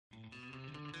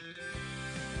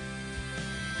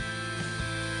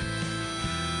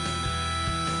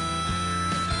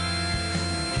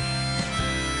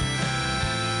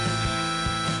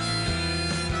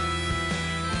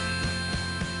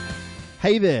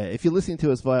Hey there, if you're listening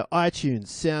to us via iTunes,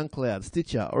 SoundCloud,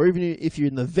 Stitcher, or even if you're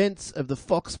in the vents of the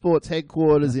Fox Sports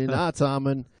headquarters in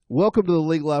Artarmon, welcome to the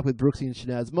League Life with Brooksy and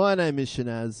Shanaz. My name is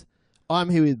Shanaz.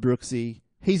 I'm here with Brooksy.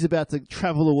 He's about to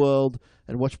travel the world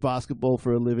and watch basketball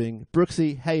for a living.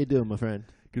 Brooksy, how you doing, my friend?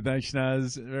 Good day,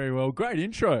 Shanaz. Very well. Great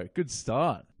intro. Good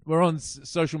start. We're on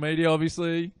social media,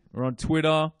 obviously. We're on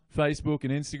Twitter, Facebook,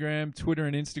 and Instagram. Twitter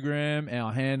and Instagram,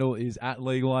 our handle is at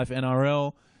League Life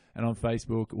NRL. And on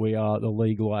Facebook, we are the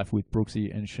League Life with Brooksy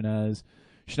and Shanaz.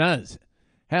 Shanaz,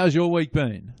 how's your week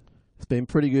been? It's been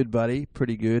pretty good, buddy.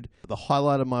 Pretty good. The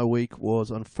highlight of my week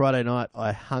was on Friday night,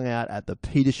 I hung out at the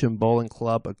Petersham Bowling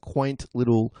Club, a quaint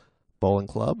little bowling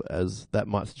club, as that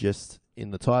might suggest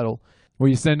in the title. Were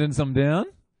you sending some down?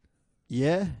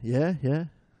 Yeah.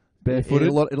 Barefooted?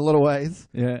 In a lot of ways.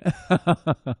 Yeah.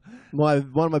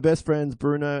 One of my best friends,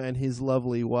 Bruno, and his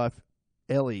lovely wife,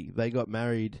 Ellie, they got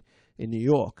married in New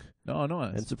York. Oh,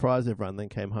 nice. And surprised everyone, then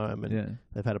came home and Yeah.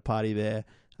 they've had a party there.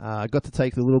 I got to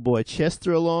take the little boy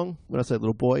Chester along. When I say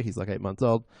little boy, he's like 8 months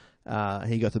old.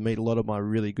 He got to meet a lot of my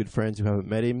really good friends who haven't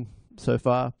met him so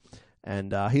far.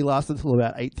 And he lasted until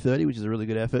about 8:30, which is a really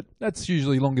good effort. That's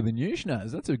usually longer than you, Shanaz.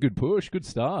 That's a good push. Good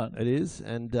start. It is.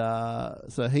 And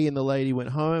so he and the lady went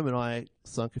home and I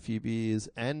sunk a few beers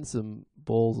and some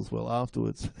balls as well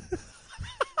afterwards.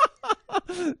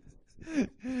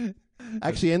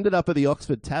 Actually ended up at the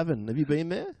Oxford Tavern. Have you been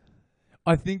there?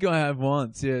 I think I have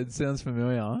once. Yeah, it sounds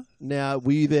familiar. Now,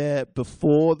 were you there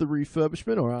before the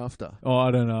refurbishment or after? Oh, I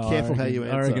don't know. Careful how you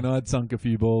answer. I reckon I'd sunk a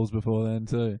few balls before then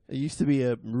too. It used to be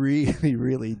a really,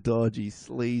 really dodgy,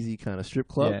 sleazy kind of strip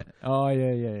club. Yeah. Oh,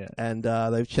 yeah. And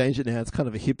they've changed it now. It's kind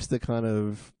of a hipster kind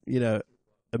of,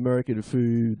 American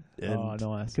food. And Oh,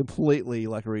 nice. completely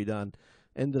like redone.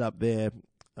 Ended up there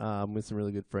with some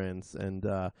really good friends. And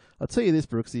I'll tell you this,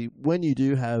 Brooksy, when you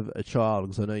do have a child,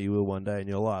 because I know you will one day in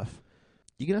your life,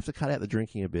 you're going to have to cut out the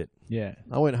drinking a bit. Yeah.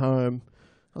 I went home.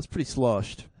 I was pretty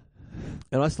sloshed.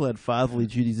 And I still had fatherly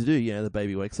duties to do. The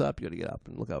baby wakes up. You got to get up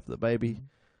and look after the baby.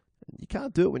 You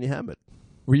can't do it when you hammered.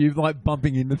 Were you like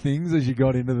bumping into things as you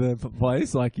got into the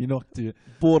place? Like you knocked your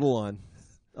Borderline.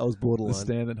 I was the borderline.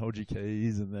 stand that holds your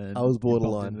keys, and then I was you bumped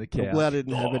borderline. into the couch. I'm glad I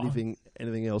didn't have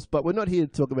anything else. But we're not here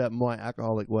to talk about my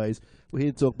alcoholic ways. We're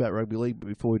here to talk about rugby league. But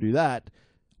before we do that,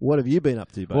 what have you been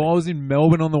up to, buddy? Well, I was in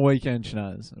Melbourne on the weekend,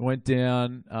 Shanaz. I went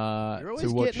down You're always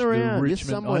to watch getting around. the You're Richmond.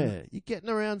 somewhere. You're getting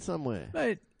around somewhere.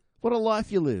 Mate, What a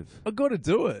life you live. I got to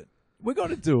do it. We got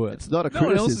to do it. It's not a No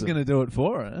one else is criticism. going to do it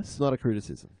for us. It's not a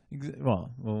criticism.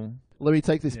 Well, Let me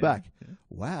take this Yeah. back.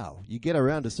 Wow, you get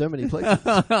around to so many places.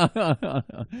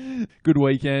 Good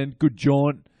weekend, good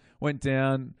jaunt. Went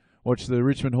down, watched the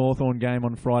Richmond Hawthorn game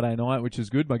on Friday night, which is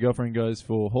good. My girlfriend goes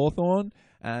for Hawthorn,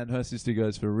 and her sister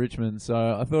goes for Richmond.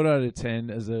 So I thought I'd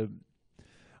attend as a.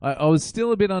 I was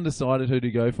still a bit undecided who to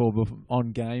go for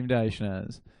on game day,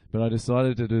 Shanaz, but I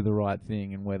decided to do the right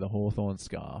thing and wear the Hawthorn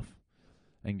scarf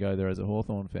and go there as a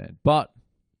Hawthorn fan. But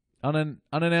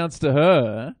unannounced to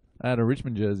her, I had a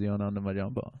Richmond jersey on under my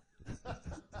jumper.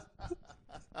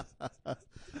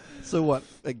 So what?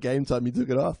 At game time, you took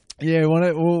it off? Yeah, one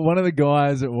of the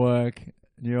guys at work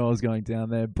knew I was going down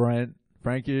there. Brent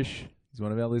Frankish, he's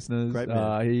one of our listeners. Great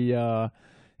man.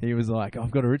 He was like,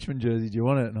 "I've got a Richmond jersey. Do you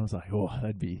want it?" And I was like, "Oh,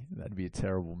 that'd be a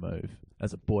terrible move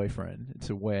as a boyfriend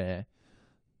to wear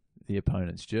the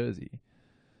opponent's jersey."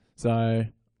 So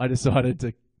I decided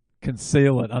to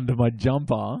conceal it under my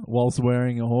jumper whilst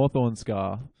wearing a Hawthorn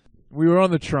scarf. We were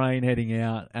on the train heading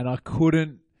out, and I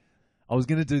was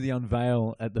going to do the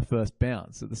unveil at the first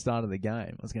bounce at the start of the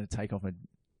game. I was going to take off my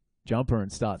jumper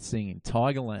and start singing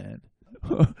Tigerland.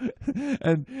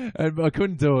 and I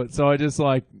couldn't do it, so I just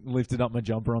like lifted up my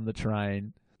jumper on the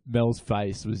train. Mel's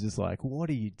face was just like, "What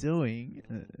are you doing?"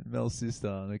 Mel's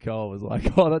sister, Nicole, was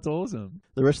like, "Oh, that's awesome."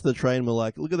 The rest of the train were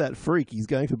like, look at that freak. He's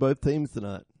going for both teams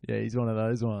tonight. Yeah, he's one of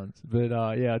those ones. But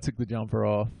yeah, I took the jumper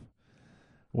off,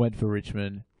 went for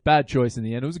Richmond. Bad choice in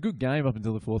the end. It was a good game up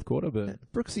until the fourth quarter, but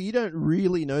Brooksy, you don't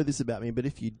really know this about me, but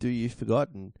if you do, you've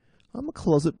forgotten. I'm a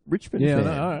closet Richmond Yeah, fan.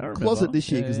 no, I remember. Closet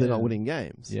this year because they're Yeah. not winning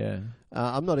games. yeah.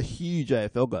 I'm not a huge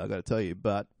AFL guy, I got to tell you,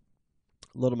 but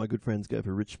a lot of my good friends go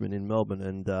for Richmond in Melbourne,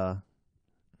 and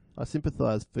I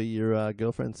sympathise for your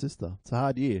girlfriend's sister. It's a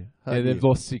hard year. Yeah, they've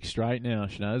lost 6 straight now,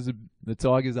 Shanaz. The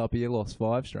Tigers up here lost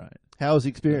 5 straight. How was the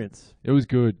experience? It was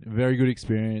good. A very good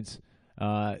experience.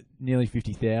 Nearly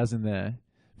 50,000 there.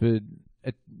 For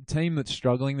a team that's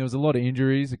struggling, there was a lot of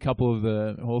injuries. A couple of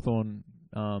the Hawthorn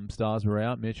stars were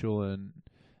out, Mitchell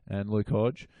and Luke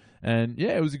Hodge. And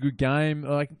yeah, it was a good game.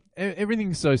 Like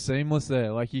everything's so seamless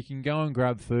there. Like, you can go and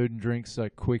grab food and drink so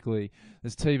quickly.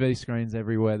 There's TV screens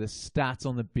everywhere. There's stats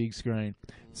on the big screen.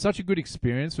 Such a good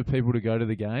experience for people to go to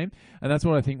the game. And that's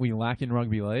what I think we lack in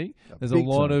rugby league. There's a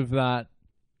lot of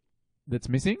that's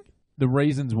missing. The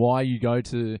reasons why you go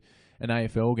to an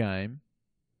AFL game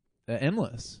are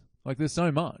endless. Like, there's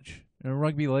so much. In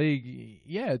rugby league,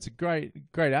 yeah, it's a great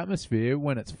atmosphere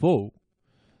when it's full.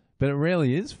 But it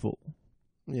rarely is full.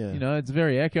 Yeah. You know, it's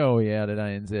very echoey out at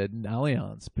ANZ and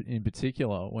Allianz in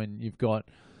particular when you've got,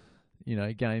 you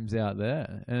know, games out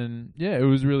there. And, yeah, it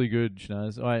was really good,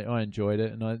 Shnaz. I enjoyed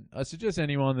it. And I suggest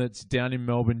anyone that's down in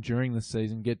Melbourne during the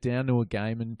season get down to a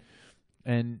game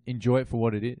and enjoy it for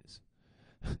what it is.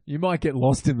 You might get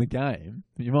lost in the game.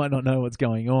 You might not know what's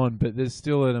going on, but there's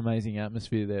still an amazing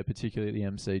atmosphere there, particularly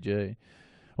at the MCG.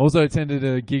 Also attended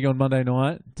a gig on Monday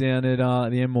night down at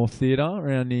the Enmore Theatre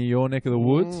around near your neck of the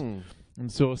woods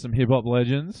and saw some hip-hop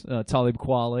legends, Talib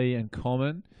Kweli and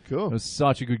Common. Cool. It was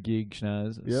such a good gig,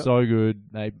 Shnaz. Yep. So good.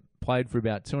 They played for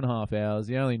about 2.5 hours.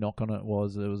 The only knock on it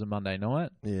was a Monday night.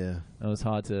 Yeah. It was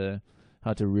hard to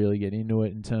really get into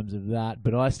it in terms of that,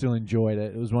 but I still enjoyed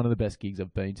it. It was one of the best gigs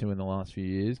I've been to in the last few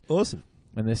years. Awesome.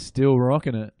 And they're still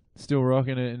rocking it. Still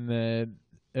rocking it in their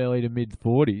early to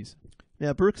mid-40s.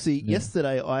 Now, Brooksy,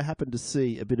 yesterday I happened to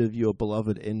see a bit of your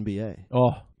beloved NBA.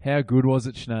 Oh, how good was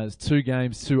it, Shnaz? 2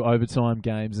 games, 2 overtime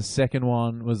games. The second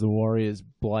one was the Warriors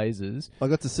Blazers. I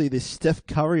got to see this Steph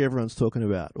Curry everyone's talking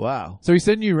about. Wow. So he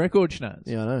set a new record, Shnaz.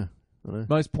 Yeah, I know.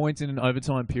 Most points in an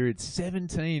overtime period,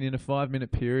 17 in a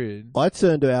 5-minute period. I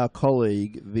turned to our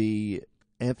colleague, the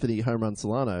Anthony Home Run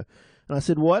Solano, and I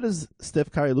said, why does Steph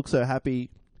Curry look so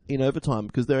happy in overtime?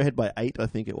 Because they're ahead by 8, I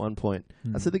think, at one point.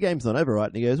 I said, the game's not over, right?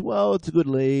 And he goes, well, it's a good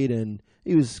lead, and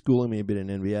he was schooling me a bit in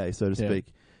NBA, so to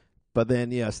speak. But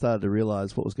then, I started to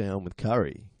realise what was going on with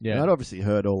Curry. Yeah. And I'd obviously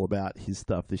heard all about his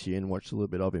stuff this year and watched a little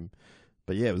bit of him.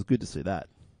 But yeah, it was good to see that.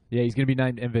 Yeah, he's going to be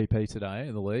named MVP today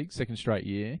in the league, second straight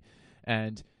year.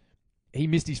 And he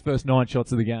missed his first 9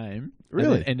 shots of the game. Really?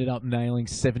 And then ended up nailing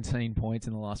 17 points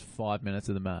in the last 5 minutes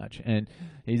of the match. And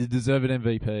he's a deserved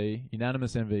MVP,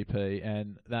 unanimous MVP.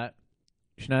 And that,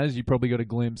 Shnaz, you probably got a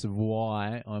glimpse of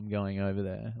why I'm going over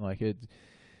there. Like,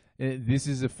 this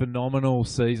is a phenomenal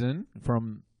season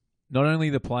from not only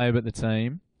the player but the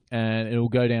team. And it'll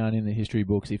go down in the history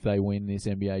books if they win this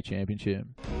NBA championship.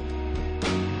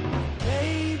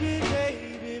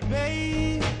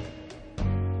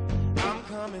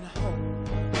 Coming home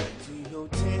to your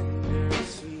tender,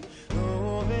 sweet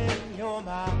loving. You're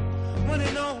my one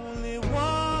and only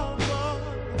one.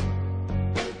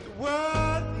 The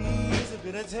world needs a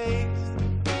bitter taste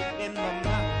in my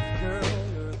mouth, girl.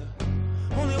 You're the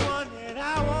only one that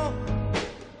I want.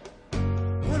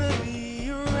 Wanna be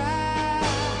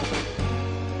right.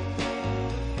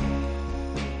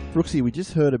 Brooksy, we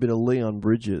just heard a bit of Leon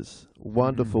Bridges.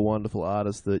 Wonderful, wonderful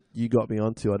artist that you got me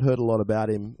onto. I'd heard a lot about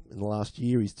him in the last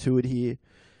year. He's toured here.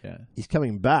 Yeah. He's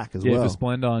coming back as well. Yeah, for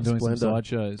Splendor and doing some side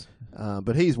shows.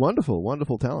 But he's wonderful,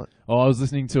 wonderful talent. Oh, I was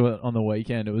listening to it on the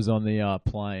weekend. It was on the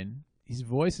plane. His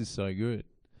voice is so good.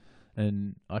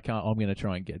 And I'm going to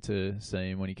try and get to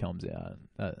see him when he comes out.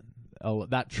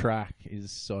 That track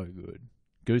is so good.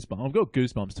 Goosebumps. I've got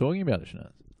goosebumps talking about it,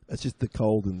 Shnaz. It's just the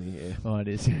cold in the air. Oh, it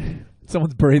is.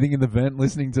 Someone's breathing in the vent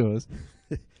listening to us.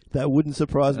 That wouldn't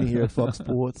surprise me here at Fox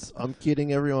Sports. I'm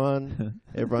kidding, everyone.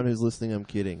 Everyone who's listening, I'm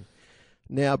kidding.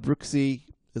 Now, Brooksy,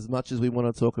 as much as we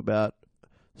want to talk about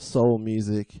soul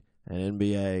music and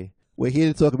NBA, we're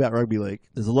here to talk about rugby league.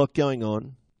 There's a lot going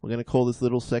on. We're going to call this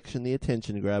little section the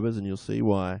attention grabbers, and you'll see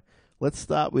why. Let's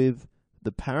start with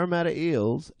the Parramatta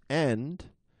Eels and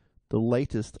the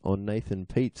latest on Nathan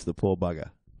Peats, the poor bugger.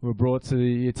 We're brought to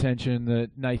the attention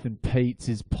that Nathan Peats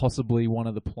is possibly one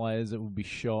of the players that will be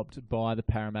shopped by the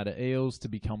Parramatta Eels to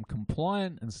become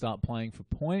compliant and start playing for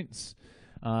points.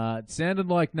 It sounded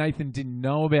like Nathan didn't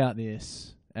know about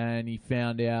this, and he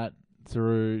found out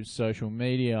through social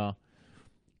media.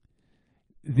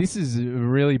 This is a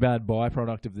really bad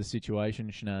byproduct of the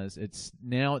situation, Shnaz.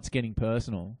 It's getting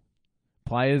personal.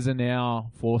 Players are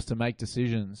now forced to make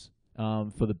decisions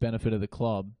for the benefit of the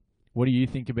club. What do you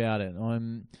think about it?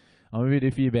 I'm a bit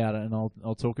iffy about it, and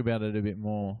I'll talk about it a bit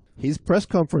more. His press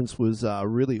conference was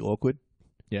really awkward.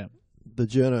 Yeah. The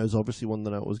journos obviously wanted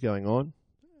to know what was going on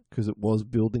because it was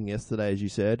building yesterday, as you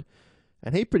said.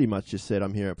 And he pretty much just said,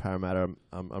 I'm here at Parramatta.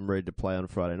 I'm ready to play on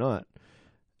Friday night.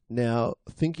 Now,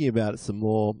 thinking about it some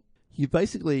more,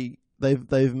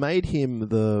 they've made him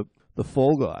the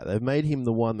fall guy. They've made him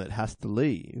the one that has to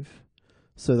leave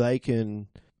so they can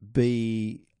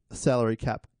be salary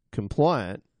cap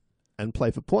compliant and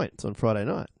play for points on Friday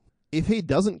night. if he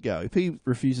doesn't go, if he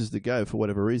refuses to go for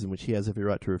whatever reason, which he has every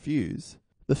right to refuse,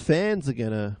 the fans are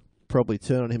going to probably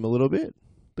turn on him a little bit.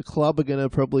 The club are going to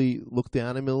probably look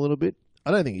down on him a little bit.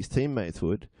 I don't think his teammates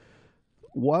would.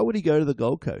 Why would he go to the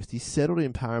Gold Coast? He's settled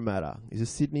in Parramatta. He's a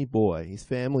Sydney boy. His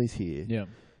family's here. Yeah.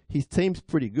 His team's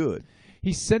pretty good.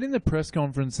 He said in the press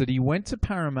conference that he went to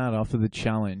Parramatta for the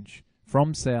challenge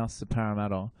from South to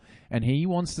Parramatta, and he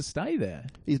wants to stay there.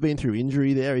 He's been through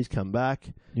injury there. He's come back.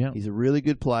 Yeah. He's a really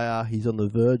good player. He's on the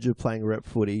verge of playing rep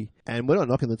footy. And we're not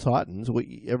knocking the Titans.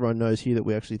 Everyone knows here that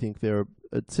we actually think they're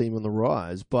a team on the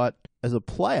rise. But as a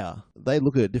player, they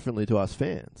look at it differently to us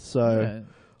fans. So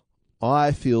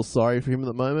I feel sorry for him at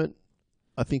the moment.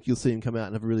 I think you'll see him come out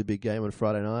and have a really big game on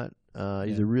Friday night.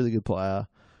 He's a really good player.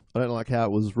 I don't like how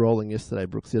it was rolling yesterday,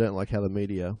 Brooks. I don't like how the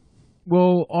media...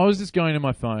 Well, I was just going to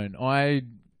my phone. I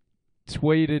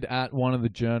tweeted at one of the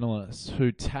journalists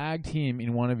who tagged him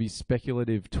in one of his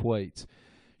speculative tweets.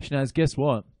 Shanaz, guess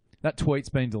what? That tweet's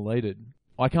been deleted.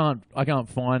 I can't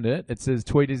find it. It says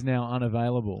tweet is now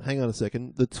unavailable. Hang on a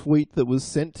second. The tweet that was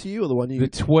sent to you or the one you... The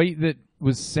tweet that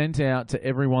was sent out to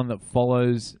everyone that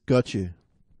follows... Got you.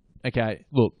 Okay,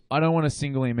 look, I don't want to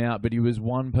single him out, but he was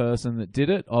one person that did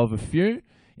it, of a few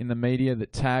in the media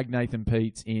that tagged Nathan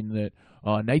Peats in that,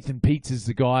 Nathan Peats is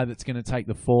the guy that's going to take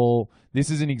the fall. This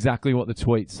isn't exactly what the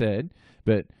tweet said,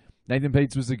 but Nathan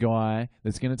Peats was the guy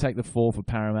that's going to take the fall for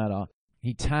Parramatta.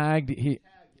 He tagged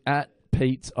at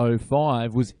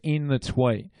Peats05 was in the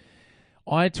tweet.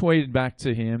 I tweeted back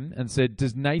to him and said,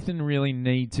 does Nathan really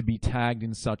need to be tagged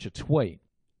in such a tweet?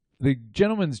 The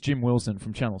gentleman's Jim Wilson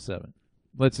from Channel 7.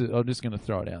 I'm just going to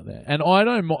throw it out there. And I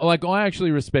don't, I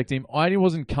actually respect him. I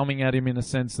wasn't coming at him in a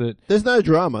sense that... There's no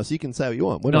drama, so you can say what you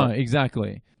want. No,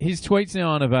 exactly. His tweet's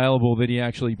now unavailable that he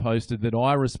actually posted that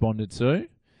I responded to.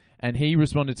 And he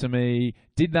responded to me,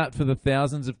 did that for the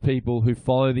thousands of people who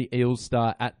follow the Eels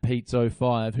star at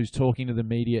Peats05, who's talking to the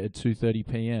media at 2:30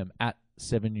 p.m. at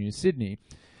 7 News Sydney.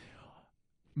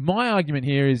 My argument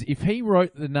here is if he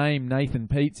wrote the name Nathan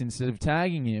Peats instead of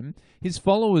tagging him, his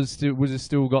followers would have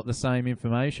still got the same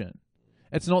information.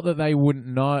 It's not that they wouldn't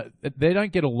know. They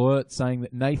don't get alerts saying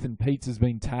that Nathan Peats has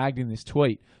been tagged in this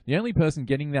tweet. The only person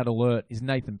getting that alert is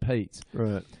Nathan Peats.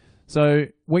 Right. So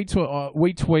we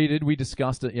tweeted, we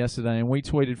discussed it yesterday, and we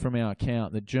tweeted from our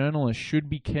account that journalists should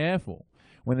be careful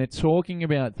when they're talking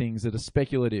about things that are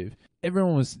speculative.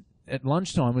 Everyone was... at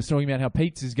lunchtime was talking about how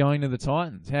Peats is going to the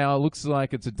Titans, how it looks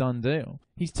like it's a done deal.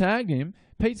 He's tagged him.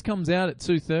 Peats comes out at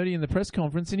 2:30 in the press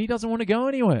conference, and he doesn't want to go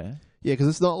anywhere. Yeah, because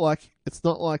it's not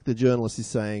like the journalist is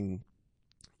saying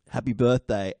happy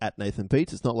birthday at Nathan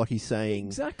Peats. It's not like he's saying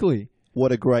exactly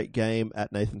what a great game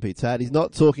at Nathan Peats had. He's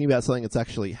not talking about something that's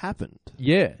actually happened.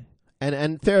 Yeah,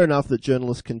 and fair enough that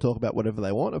journalists can talk about whatever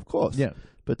they want, of course. Yeah,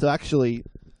 but to actually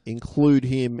include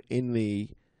him in the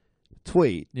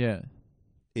tweet,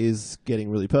 is getting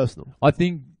really personal. I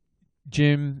think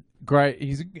Jim, great.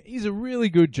 He's a really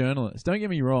good journalist. Don't get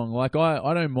me wrong. Like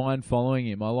I don't mind following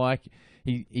him. I like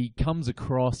he comes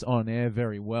across on air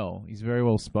very well. He's very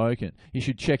well spoken. You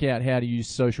should check out how to use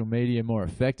social media more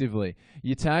effectively.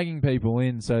 You're tagging people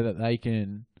in so that they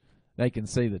can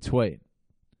see the tweet.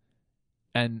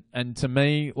 And to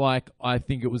me, like, I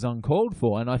think it was uncalled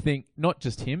for, and I think not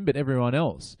just him but everyone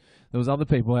else. There was other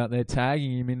people out there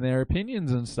tagging him in their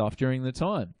opinions and stuff during the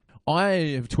time.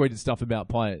 I have tweeted stuff about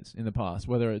players in the past,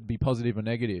 whether it be positive or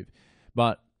negative.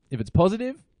 But if it's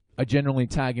positive, I generally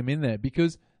tag him in there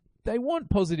because they want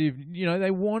positive,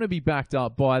 they want to be backed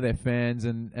up by their fans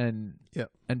and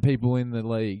people in the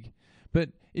league. But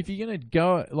if you're going to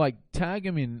go, like, tag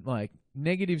them in, like,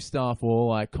 negative stuff or,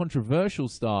 like, controversial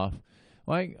stuff,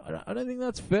 like, I don't think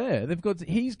that's fair.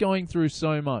 He's going through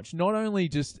so much, not only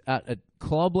just at a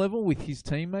club level with his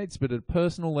teammates, but at a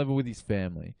personal level with his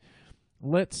family.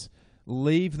 Let's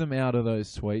leave them out of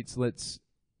those tweets. Let's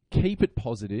keep it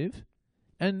positive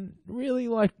and really,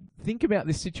 like, think about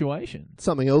this situation.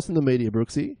 Something else in the media,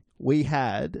 Brooksy. We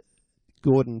had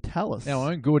Gordon Tallis.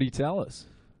 Our own Gordy Tallis.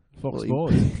 Fox Well,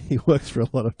 Sports. He works for a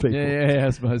lot of people. Yeah, I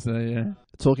suppose so, yeah.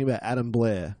 Talking about Adam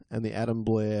Blair and the Adam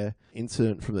Blair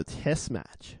incident from the Test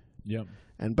match. Yep.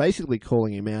 And basically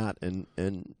calling him out and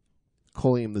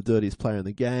calling him the dirtiest player in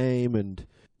the game. And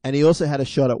he also had a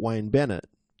shot at Wayne Bennett.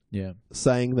 Yeah.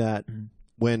 Saying that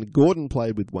when Gordon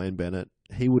played with Wayne Bennett,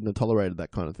 he wouldn't have tolerated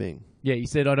that kind of thing. Yeah, he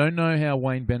said, I don't know how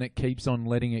Wayne Bennett keeps on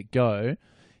letting it go.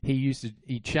 He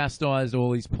chastised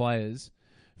all his players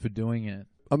for doing it.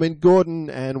 I mean, Gordon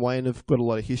and Wayne have got a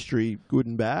lot of history, good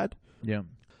and bad. Yeah.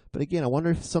 But again, I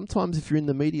wonder if sometimes if you're in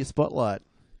the media spotlight,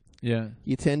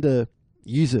 you tend to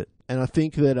use it. And I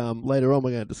think that later on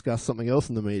we're going to discuss something else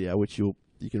in the media, which you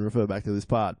can refer back to this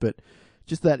part. But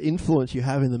just that influence you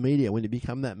have in the media when you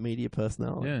become that media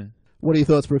personality. Yeah. What are your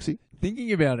thoughts, Brooksy?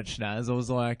 Thinking about it, Schnaz, I was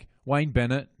like, Wayne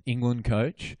Bennett, England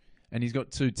coach, and he's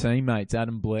got two teammates,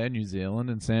 Adam Blair, New Zealand,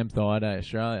 and Sam Thaiday,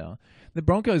 Australia. The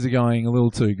Broncos are going a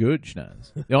little too good,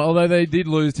 Schnaz. Although they did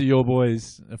lose to your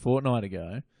boys a fortnight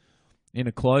ago in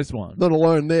a close one. Not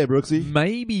alone there, Brooksy.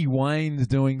 Maybe Wayne's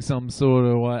doing some sort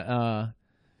of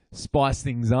spice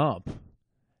things up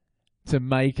to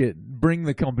bring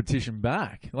the competition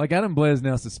back. Like Adam Blair's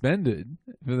now suspended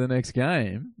for the next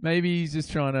game. Maybe he's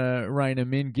just trying to rein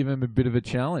him in, give him a bit of a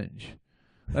challenge.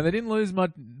 And they didn't lose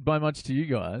by much to you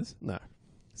guys. No.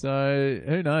 So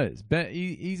who knows?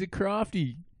 He's a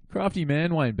crafty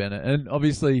man, Wayne Bennett. And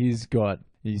obviously he's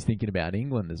thinking about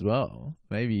England as well.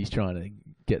 Maybe he's trying to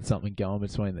get something going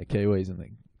between the Kiwis and the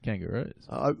Kangaroos.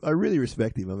 I really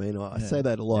respect him. I mean, I say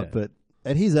that a lot, but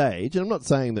at his age, and I'm not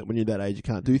saying that when you're that age you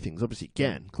can't do things. Obviously you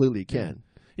can. Clearly you can.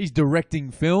 He's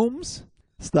directing films.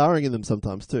 Starring in them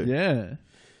sometimes too. Yeah.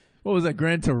 What was that?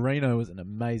 Gran Torino was an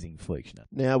amazing flick.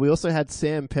 Now, we also had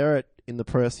Sam Perrott in the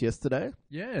press yesterday.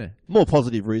 Yeah. More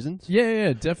positive reasons.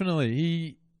 Yeah, definitely.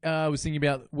 He was thinking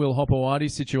about Will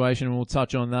Hopewadi's situation, and we'll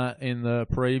touch on that in the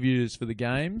previews for the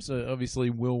games. Obviously,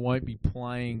 Will won't be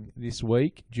playing this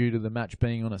week due to the match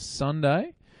being on a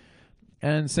Sunday.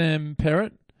 And Sam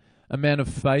Perrott, a man of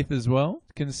faith as well,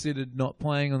 considered not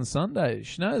playing on Sunday.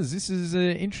 Schnaz, this is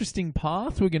an interesting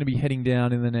path we're going to be heading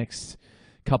down in the next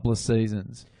couple of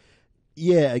seasons.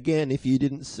 Yeah, again, if you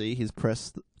didn't see his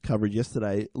press coverage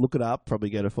yesterday, look it up. Probably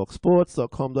go to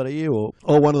foxsports.com.au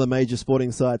or one of the major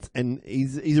sporting sites. And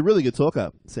he's a really good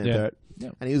talker, Sam Perrott.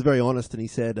 Yeah. And he was very honest, and he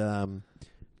said,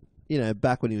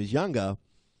 back when he was younger,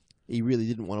 he really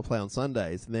didn't want to play on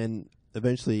Sundays. And then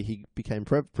eventually he became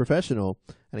professional,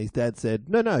 and his dad said,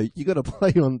 no, you got to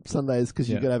play on Sundays because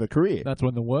you've got to have a career. That's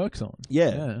when the work's on.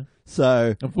 Yeah.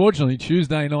 So unfortunately,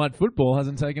 Tuesday night football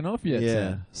hasn't taken off yet.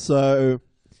 Yeah. So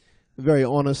very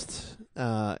honest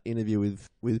interview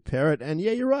with Perrott. And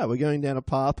yeah, you're right. We're going down a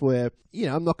path where,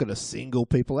 I'm not going to single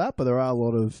people out, but there are a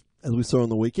lot of, as we saw on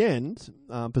the weekend,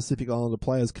 Pacific Islander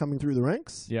players coming through the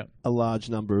ranks. Yeah. A large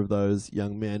number of those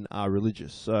young men are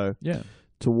religious. So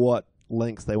to what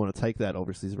lengths they want to take that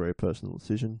obviously is a very personal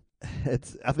decision.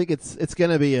 I think it's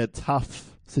going to be a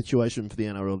tough situation for the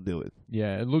NRL to deal with.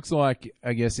 Yeah, it looks like,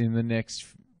 I guess, in the next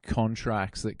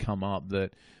contracts that come up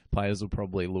that players will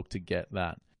probably look to get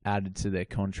that added to their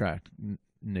contract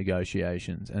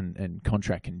negotiations and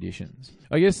contract conditions.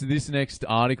 I guess this next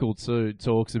article too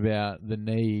talks about the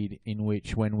need in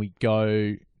which when we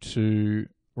go to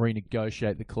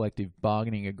renegotiate the collective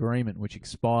bargaining agreement, which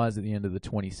expires at the end of the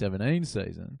 2017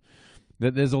 season,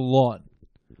 that there's a lot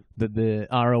that the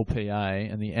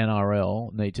RLPA and the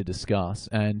NRL need to discuss.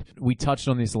 And we touched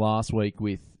on this last week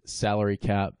with salary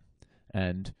cap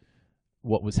and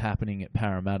what was happening at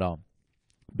Parramatta.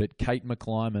 But Kate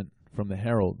McClymont from the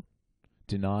Herald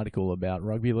did an article about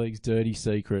Rugby League's dirty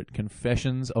secret,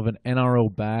 confessions of an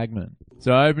NRL bagman.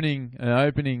 So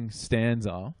opening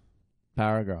stanza,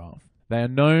 paragraph. They are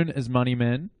known as money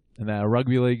men, and they are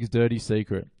Rugby League's dirty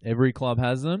secret. Every club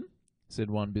has them,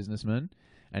 said one businessman,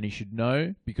 and he should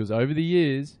know because over the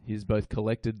years he has both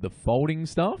collected the folding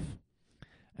stuff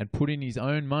and put in his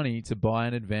own money to buy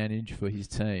an advantage for his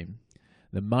team.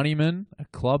 The moneymen are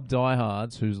club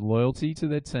diehards whose loyalty to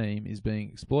their team is being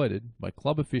exploited by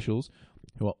club officials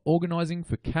who are organising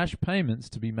for cash payments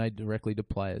to be made directly to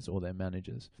players or their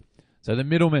managers. So the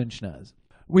middlemen, Schnaz.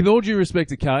 With all due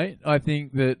respect to Kate, I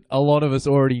think that a lot of us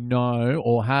already know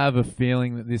or have a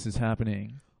feeling that this is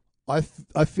happening. I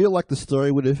feel like the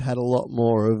story would have had a lot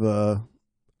more of a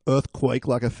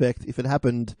earthquake-like effect if it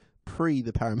happened pre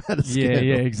the Parramatta scandal.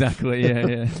 Yeah, exactly.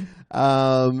 Yeah.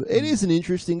 It is an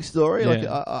interesting story.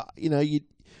 Yeah. Like,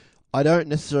 I don't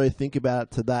necessarily think about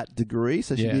it to that degree.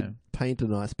 So she did paint a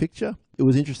nice picture. It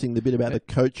was interesting the bit about the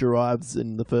coach arrives,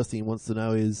 and the first thing he wants to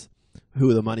know is who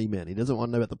are the money men. He doesn't want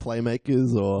to know about the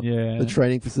playmakers or the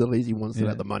training facilities. He wants to know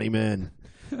about the money men.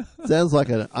 Sounds like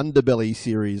an underbelly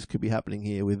series could be happening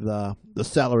here with the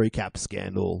salary cap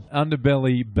scandal.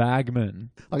 Underbelly bagman.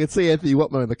 I can see Anthony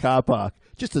Watmo in the car park,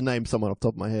 just to name someone off the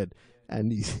top of my head.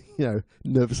 And he's,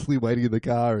 nervously waiting in the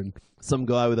car, and some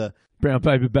guy with a brown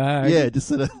paper bag. Yeah, just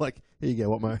sort of like, here you go,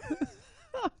 Watmo.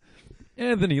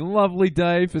 Anthony, lovely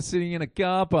day for sitting in a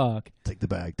car park. Take the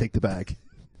bag.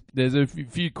 There's a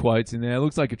few quotes in there. It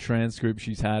looks like a transcript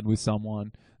she's had with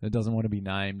someone that doesn't want to be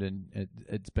named, and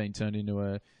it's been turned into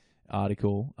a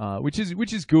article, which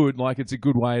is good. Like, it's a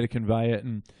good way to convey it.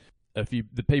 And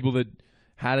the people that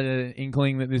had an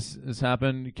inkling that this has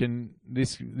happened can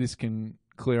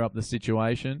clear up the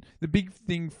situation. The big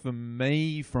thing for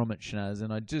me from it, Shanaz,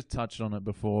 and I just touched on it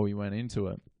before we went into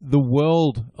it, the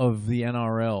world of the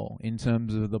NRL in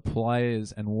terms of the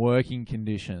players and working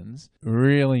conditions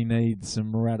really needs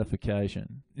some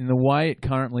ratification. In the way it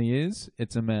currently is,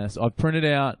 it's a mess. I've printed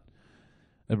out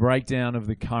a breakdown of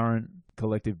the current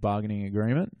collective bargaining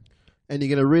agreement. And you're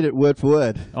going to read it word for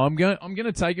word. I'm going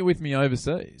to take it with me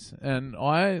overseas, and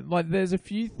there's a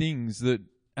few things that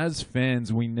as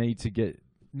fans we need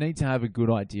to have a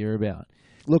good idea about.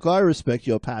 Look, I respect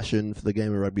your passion for the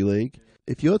game of rugby league.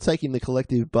 If you're taking the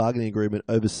collective bargaining agreement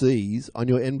overseas on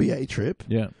your NBA trip,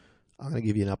 Yeah, I'm going to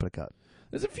give you an uppercut.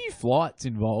 there's a few flights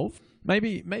involved.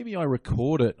 Maybe I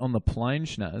record it on the plane,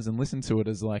 Shanaz, and listen to it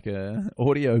as like a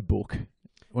audio book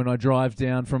when I drive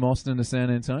down from Austin to San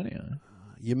Antonio.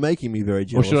 You're making me very Or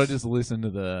jealous. should I just listen to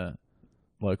the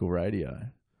local radio?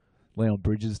 Leon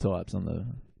Bridges types on the...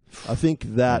 I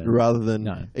think that Yeah. rather than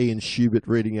No. Ian Schubert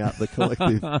reading out the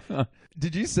collective.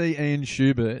 Did you see Ian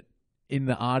Schubert in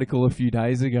the article a few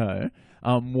days ago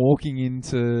walking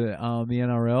into the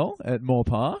NRL at Moore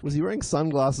Park? Was he wearing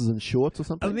sunglasses and shorts or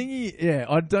something? I think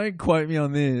I don't quote me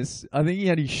on this. I think he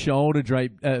had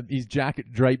his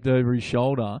jacket draped over his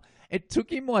shoulder. It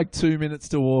took him like 2 minutes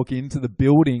to walk into the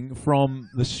building from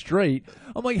the street.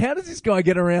 I'm like, how does this guy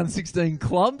get around 16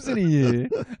 clubs in a year?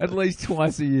 At least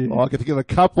twice a year. I could think of a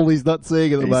couple he's not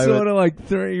seeing at the He's moment. sort of like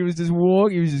three. He was just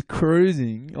walking. He was just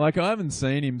cruising. Like, I haven't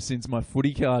seen him since my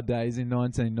footy card days in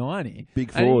 1990.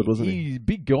 Big And forward, wasn't he? He's a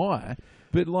big guy.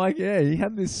 But, like, yeah, he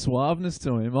had this suaveness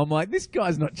to him. I'm like, this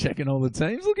guy's not checking all the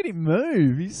teams. Look at him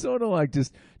move. He's sort of like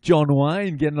just John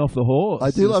Wayne getting off the horse.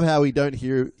 I do love how we don't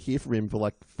hear from him for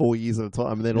like 4 years at a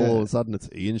time, and then all Yeah. of a sudden it's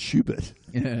Ian Schubert.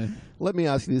 Yeah. Let me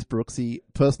ask you this, Brooksy.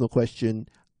 Personal question.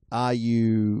 Are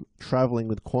you travelling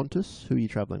with Qantas? Who are you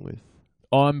travelling with?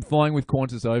 I'm flying with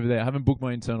Qantas over there. I haven't booked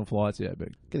my internal flights yet, but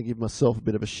Going to give myself a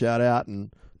bit of a shout out, and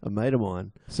a mate of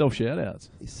mine, self-shout-outs.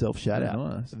 self shout Yeah,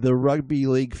 out. nice. The rugby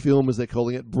league film, as they're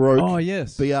calling it, Broke. Oh,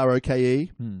 yes.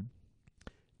 BROKE. Hmm.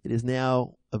 It is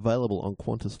now available on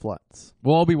Qantas flights.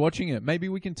 Well, I'll be watching it. Maybe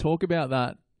we can talk about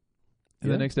that in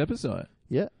Yeah. the next episode.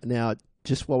 Yeah. Now,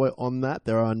 just while we're on that,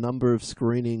 there are a number of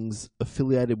screenings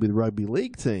affiliated with rugby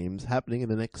league teams happening in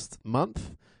the next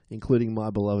month, including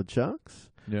my beloved Sharks.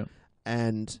 Yeah.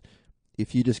 And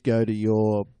if you just go to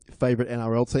your favourite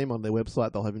NRL team on their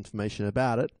website, they'll have information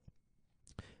about it.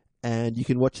 And you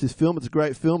can watch this film. It's a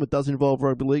great film. It does involve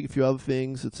rugby league, a few other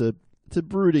things. It's a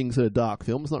brooding sort of dark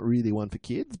film. It's not really one for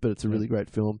kids, but it's a really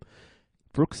great film.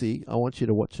 Brooksy, I want you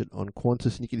to watch it on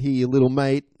Qantas, and you can hear your little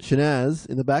mate, Shanaz,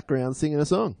 in the background singing a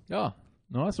song. Oh,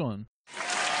 nice one.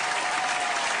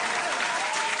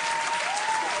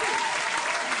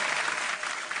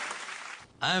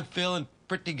 I'm feeling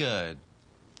pretty good.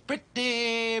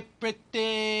 Pretty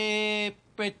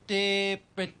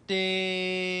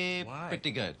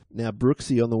good. Now,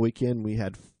 Brooksy, on the weekend, we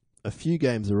had a few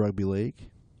games of rugby league,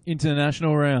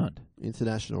 International round.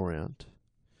 international round.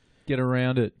 Get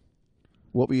around it.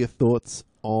 What were your thoughts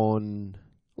on...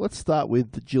 Let's start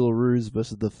with the Gillaroos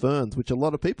versus the Ferns, which a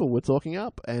lot of people were talking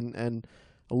up, and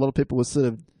a lot of people were sort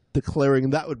of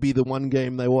declaring that would be the one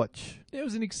game they watch. It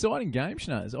was an exciting game,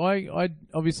 Shanaz. I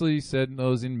obviously said I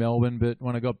was in Melbourne, but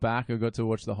when I got back, I got to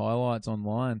watch the highlights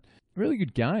online. Really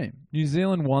good game. New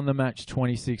Zealand won the match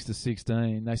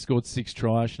 26-16. They scored 6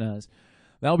 tries, Shanaz.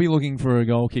 They'll be looking for a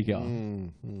goal kicker.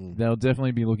 They'll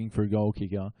definitely be looking for a goal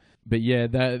kicker. But yeah,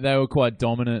 they were quite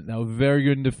dominant. They were very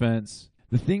good in defence.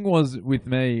 The thing was with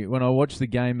me, when I watched the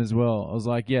game as well, I was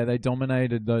like, yeah, they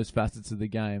dominated those facets of the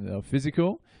game. They were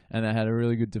physical, and they had a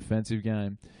really good defensive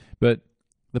game. But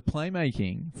the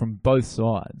playmaking from both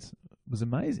sides was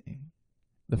amazing.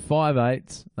 The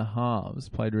 5'8", the halves,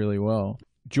 played really well.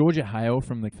 Georgia Hale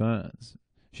from the Ferns,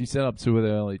 she set up 2 of the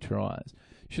early tries.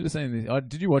 Should have seen this.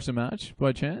 Did you watch the match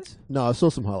by chance? No, I saw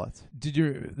some highlights.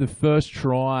 The first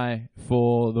try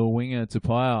for the winger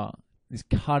Tupaia, this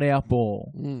cutout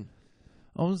ball.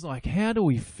 I was like, how do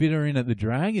we fit her in at the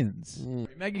Dragons?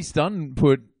 Maggie Stutton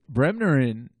put Bremner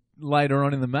in later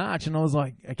on in the match, and I was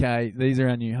like, okay, these are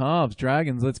our new halves.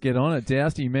 Dragons, let's get on it.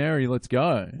 Dousty, Mary, let's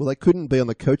go. Well, they couldn't be on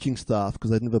the coaching staff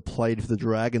because they'd never played for the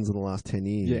Dragons in the last 10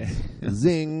 years. Yeah.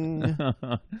 Zing.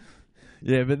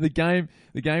 Yeah, but the game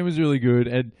was really good,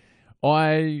 and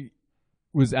I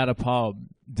was at a pub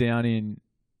down in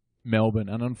Melbourne,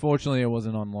 and unfortunately, I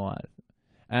wasn't on live.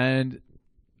 And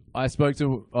I spoke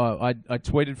to, I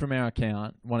tweeted from our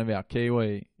account, one of our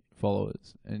Kiwi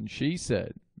followers, and she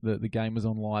said that the game was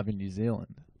on live in New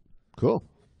Zealand. Cool.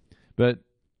 But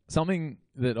something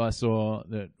that I saw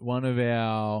that one of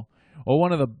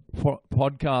the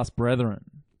podcast brethren,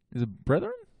 is it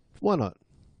brethren? Why not?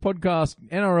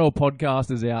 NRL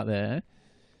podcasters out there,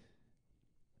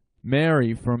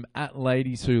 Mary from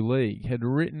 @LadiesWhoLeague had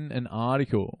written an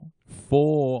article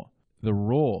for the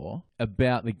Raw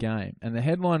about the game. And the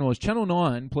headline was, Channel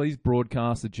 9, please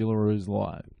broadcast the Jillaroos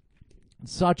live.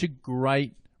 Such a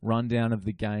great rundown of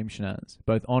the game, Shanaz,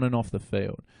 both on and off the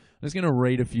field. I'm just going to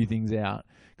read a few things out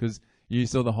because you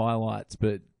saw the highlights,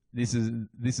 but this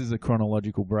is a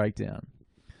chronological breakdown.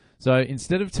 So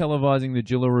instead of televising the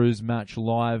Jillaroos match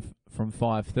live from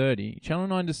 5:30, Channel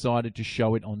 9 decided to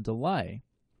show it on delay.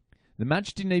 The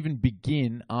match didn't even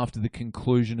begin after the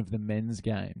conclusion of the men's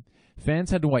game.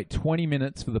 Fans had to wait 20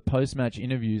 minutes for the post-match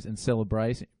interviews and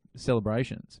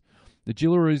celebrations. The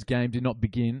Jillaroos game did not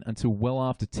begin until well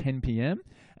after 10 p.m.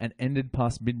 and ended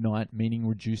past midnight, meaning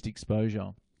reduced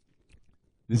exposure.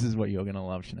 This is what you're going to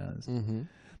love, Shanaz. Mm-hmm.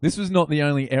 This was not the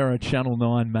only error Channel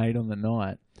 9 made on the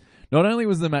night. Not only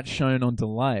was the match shown on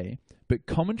delay, but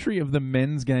commentary of the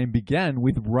men's game began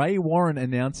with Ray Warren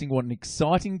announcing what an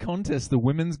exciting contest the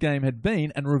women's game had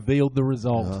been and revealed the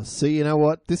result. See, you know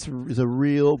what? This is a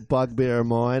real bugbear of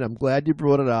mine. I'm glad you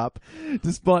brought it up.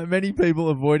 Despite many people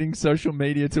avoiding social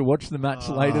media to watch the match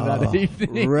later that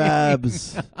evening.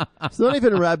 Rabs. It's not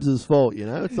even Rabs' fault, you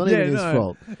know? It's not even his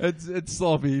fault. It's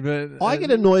sloppy, but... I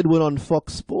get annoyed when on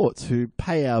Fox Sports, who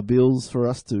pay our bills for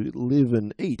us to live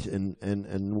and eat and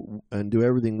do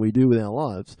everything we do with our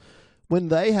lives, when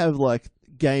they have, like,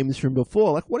 games from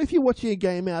before. Like, what if you're watching a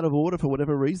game out of order for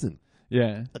whatever reason?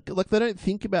 Yeah. Like, they don't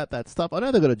think about that stuff. I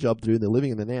know they've got a job to do, they're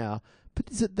living in the now,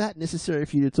 but is it that necessary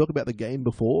for you to talk about the game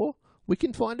before? We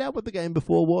can find out what the game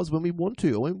before was when we want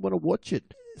to, or when we want to watch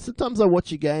it. Sometimes I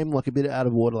watch a game, like, a bit out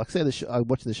of order. Like, say I'm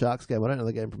watching the Sharks game, I don't know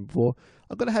the game from before.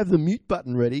 I've got to have the mute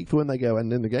button ready for when they go, and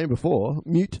then the game before,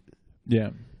 mute.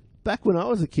 Yeah. Back when I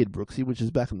was a kid, Brooksy, which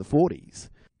is back in the 40s,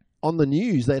 on the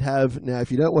news, they'd have, now,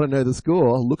 if you don't want to know the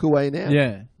score, look away now.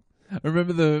 Yeah. I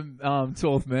remember the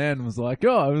 12th man was like,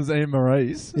 oh, it was Ian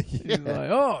Maurice. He's like,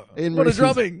 oh, Ian what Maurice a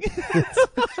drubbing.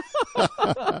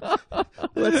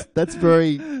 Well, that's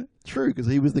very true, because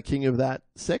he was the king of that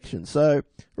section. So,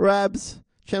 Rabs,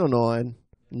 Channel 9,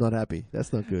 not happy.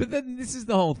 That's not good. But then this is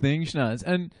the whole thing, Shanaz.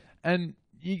 And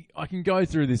I can go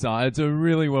through this. It's a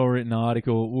really well-written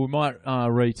article. We might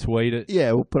retweet it.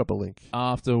 Yeah, we'll put up a link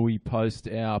after we post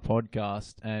our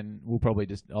podcast, and we'll probably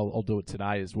I'll do it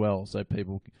today as well, so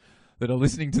people that are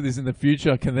listening to this in the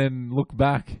future can then look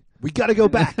back. We got to go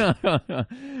back.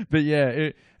 But yeah,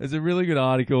 it's a really good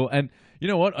article, and you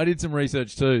know what? I did some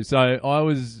research too. So I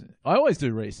always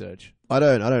do research. I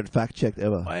don't fact check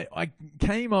ever. I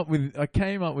came up with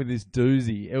this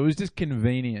doozy. It was just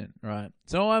convenient, right?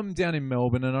 So I'm down in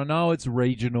Melbourne, and I know it's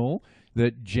regional,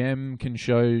 that Gem can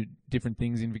show different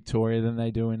things in Victoria than they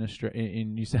do in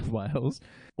New South Wales.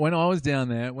 When I was down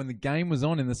there, when the game was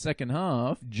on in the second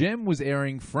half, Gem was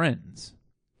airing Friends.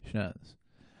 Shanaz.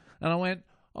 And I went,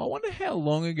 I wonder how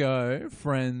long ago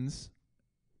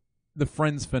the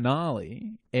Friends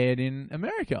finale aired in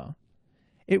America.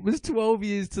 It was 12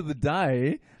 years to the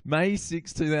day. May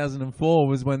 6, 2004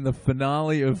 was when the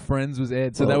finale of Friends was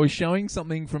aired. So they were showing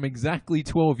something from exactly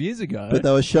 12 years ago. But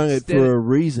they were showing it for a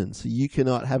reason. So you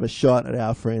cannot have a shot at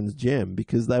our friends Gem,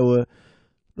 because they were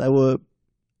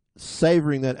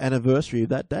savouring that anniversary of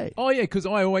that day. Oh, yeah, because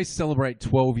I always celebrate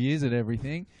 12 years at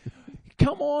everything.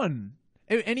 Come on.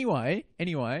 Anyway,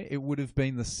 it would have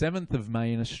been the 7th of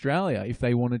May in Australia if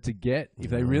they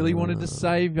really wanted to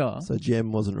savour. So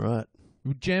Gem wasn't right.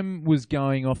 Gem was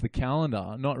going off the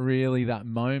calendar, not really that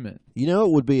moment. You know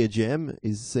what would be a gem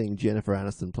is seeing Jennifer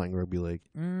Aniston playing rugby league.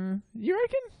 You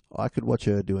reckon? I could watch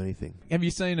her do anything. Have you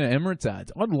seen her Emirates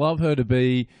ads? I'd love her to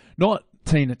be, not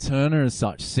Tina Turner as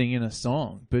such, singing a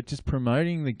song, but just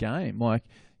promoting the game. Like,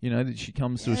 you know, that she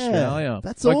comes to Australia.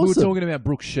 That's like awesome. We were talking about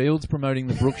Brooke Shields promoting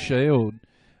the Brooke Shield,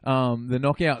 the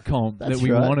knockout comp that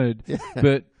we wanted. Yeah.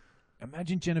 But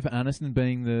imagine Jennifer Aniston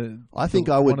being the... I think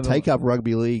I would take up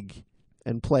rugby league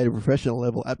and play at a professional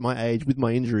level at my age with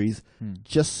my injuries,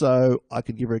 just so I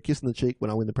could give her a kiss on the cheek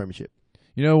when I win the premiership.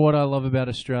 You know what I love about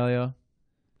Australia?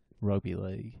 Rugby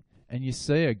league. And you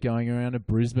see her going around to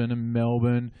Brisbane and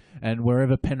Melbourne and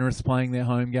wherever Penrith's playing their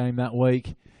home game that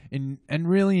week, and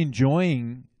really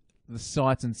enjoying the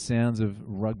sights and sounds of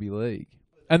rugby league.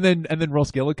 And then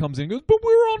Ross Geller comes in and goes, but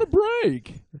we're on a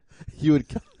break. You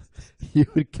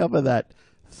would cover that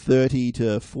 30 to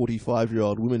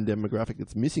 45-year-old women demographic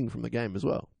that's missing from the game as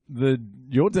well.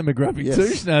 Your demographic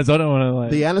too, Shanaz. I don't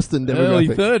want to the Aniston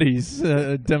demographic. Early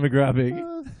 30s demographic.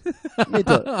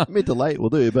 Mid to late will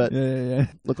do, but yeah.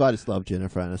 Look, I just love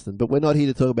Jennifer Aniston. But we're not here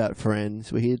to talk about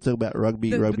Friends. We're here to talk about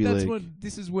rugby league.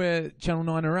 This is where Channel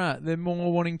 9 are at. They're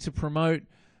more wanting to promote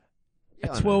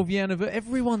Yeah, I know. 12 year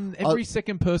anniversary. Every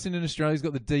second person in Australia's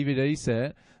got the DVD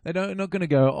set. They're not going to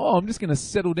go, oh, I'm just going to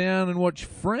settle down and watch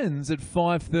Friends at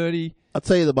 5:30 I'll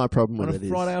tell you that my problem on with a it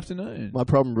Friday is afternoon. my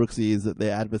problem, Brooksy, is that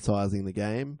they're advertising the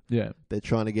game. Yeah. They're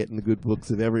trying to get in the good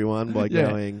books of everyone by Yeah.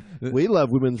 going, we love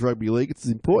women's rugby league. It's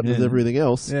as important as Yeah. everything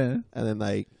else. Yeah. And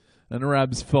then And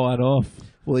Rabs fired off.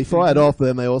 well, he fired off, but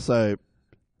then they also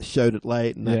showed it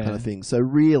late and that Yeah. kind of thing. So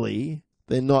really,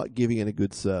 they're not giving it a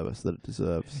good service that it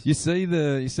deserves. You see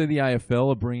the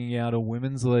AFL are bringing out a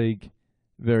women's league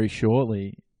very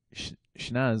shortly.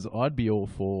 Shnaz, I'd be all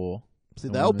for. See,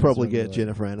 a they'll women's probably rugby get league.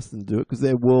 Jennifer Aniston to do it because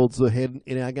they're worlds ahead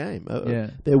in our game.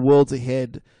 Yeah. They're worlds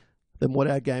ahead than what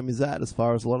our game is at as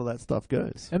far as a lot of that stuff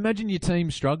goes. Imagine your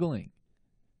team struggling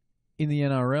in the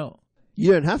NRL.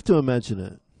 You don't have to imagine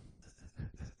it.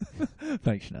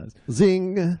 Thanks, Shnaz.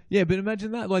 Zing. Yeah, but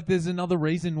imagine that. Like, there's another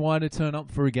reason why to turn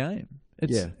up for a game.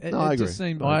 Yeah. It, No, it I just agree.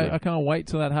 seemed, I agree. I can't wait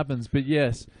till that happens. But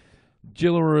yes,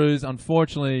 Gillaroos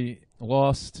unfortunately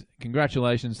lost.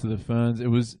 Congratulations to the Ferns. It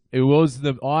was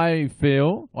I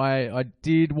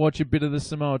did watch a bit of the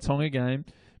Samoa Tonga game,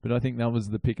 but I think that was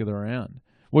the pick of the round.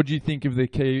 What do you think of the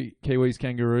Kiwis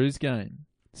Kangaroos game?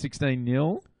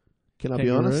 16-0? Can I be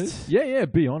honest? Yeah,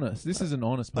 be honest. This is an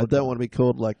honest I don't want to be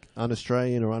called like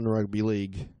un-Australian or un-rugby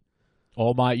league.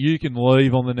 Oh, mate, you can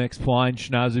leave on the next plane,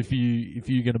 Schnaz, if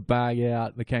you're going to bag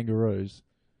out the Kangaroos.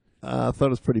 I thought it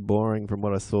was pretty boring from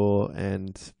what I saw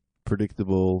and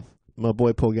predictable. My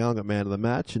boy Paul Gallen got man of the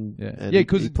match, and he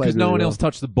because played no really one well. else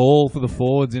touched the ball for the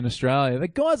forwards in Australia. The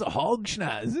guy's a hog,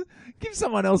 Schnaz. Give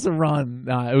someone else a run.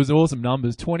 It was awesome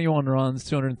numbers. 21 runs,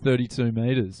 232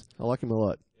 metres. I like him a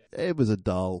lot. It was a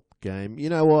dull game. You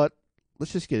know what?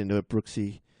 Let's just get into it,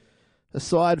 Brooksy.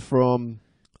 Aside from,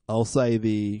 I'll say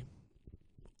the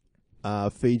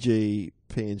Fiji,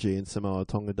 PNG, and Samoa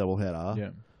Tonga doubleheader, Yeah.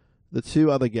 the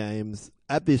two other games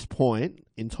at this point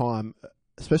in time,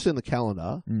 especially in the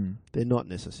calendar, they're not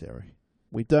necessary.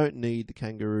 We don't need the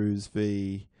Kangaroos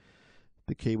v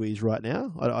the Kiwis right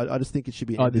now. I just think it should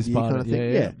be an end of This the year part kind of of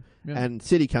thing. yeah. And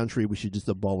City Country we should just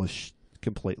abolish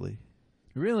completely.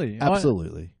 Really?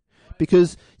 Absolutely.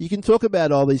 Because you can talk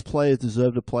about, these players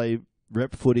deserve to play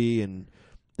rep footy and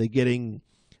they're getting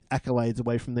accolades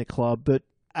away from their club, but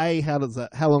how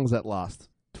long does that last?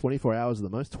 24 hours at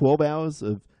the most? 12 hours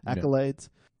of accolades?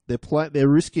 They're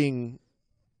risking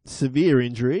severe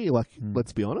injury,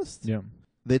 let's be honest. Yeah.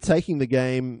 They're taking the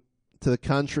game to the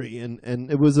country and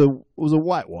it was a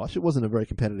whitewash. It wasn't a very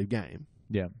competitive game.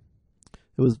 Yeah.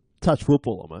 It was touch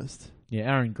football almost. Yeah,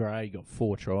 Aaron Gray got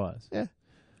 4 tries. Yeah.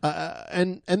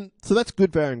 And so that's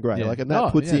good for Aaron Gray. Yeah. And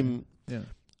that puts him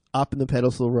up in the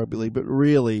pedestal of rugby league. But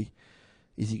really,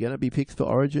 is he going to be picked for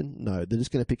Origin? No, they're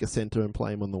just going to pick a centre and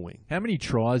play him on the wing. How many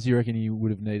tries do you reckon he would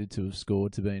have needed to have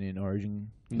scored to be in Origin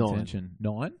 9. contention?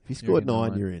 9? If he scored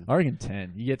 9, you're in. I reckon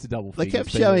 10. You get to double They figures.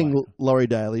 kept either showing way. Laurie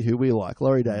Daly, who we like.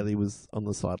 Laurie Daly was on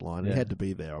the sideline. He Yeah. had to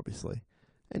be there, obviously.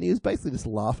 And he was basically just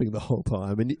laughing the whole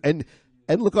time. And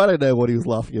look, I don't know what he was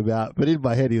laughing about, but in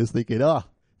my head he was thinking,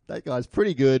 that guy's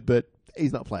pretty good, but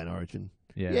he's not playing Origin.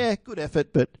 Yeah, good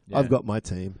effort, but Yeah. I've got my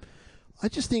team. I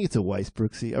just think it's a waste,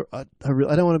 Brooksy. I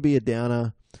don't want to be a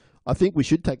downer. I think we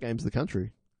should take games to the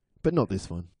country, but not this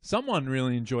one. Someone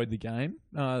really enjoyed the game.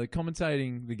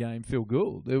 Commentating the game, Phil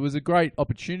Gould. It was a great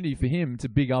opportunity for him to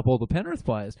big up all the Penrith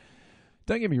players.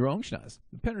 Don't get me wrong, Schnaz.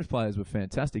 The Penrith players were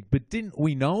fantastic, but didn't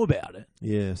we know about it?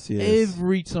 Yes.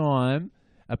 Every time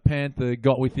a Panther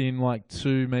got within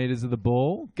 2 metres of the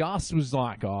ball, Gus was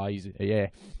like,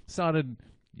 started...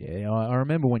 Yeah, I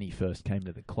remember when he first came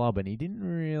to the club and he didn't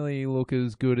really look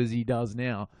as good as he does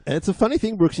now. And it's a funny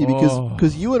thing, Brooksy,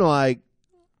 because you and I'm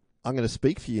going to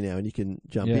speak for you now and you can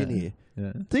jump in here.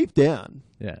 Yeah. Deep down,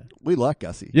 Yeah. we like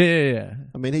Gussie. Yeah.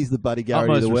 I mean, he's the Buddy Gary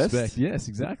to Utmost the West. respect. Yes,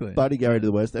 exactly. Buddy Gary to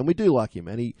the West, and we do like him,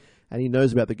 and he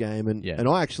knows about the game, and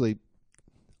I actually,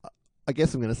 I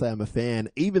guess I'm going to say I'm a fan,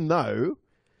 even though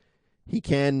he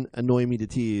can annoy me to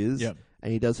tears,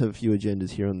 and he does have a few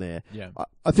agendas here and there. Yeah.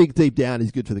 I think deep down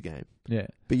he's good for the game. Yeah.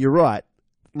 But you're right,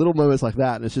 little moments like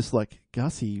that, and it's just like,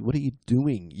 Gussie, what are you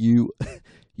doing? You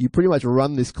pretty much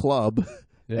run this club,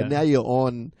 and now you're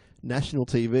on national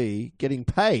TV getting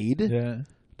paid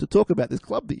to talk about this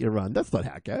club that you run. That's not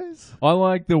how it goes. I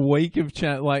like the week of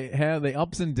how the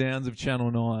ups and downs of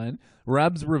Channel 9.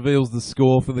 Rabs reveals the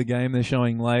score for the game they're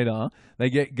showing later. They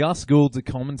get Gus Gould to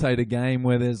commentate a game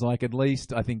where there's at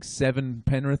least, I think, 7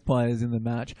 Penrith players in the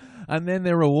match. And then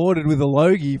they're rewarded with a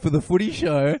Logie for the footy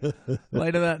show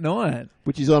later that night.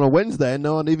 Which is on a Wednesday, and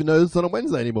no one even knows it's on a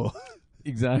Wednesday anymore.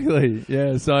 Exactly.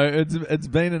 Yeah, so it's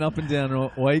been an up and down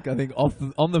week. I think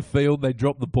on the field they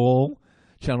dropped the ball,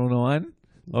 Channel 9.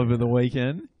 over the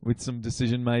weekend with some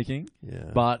decision making.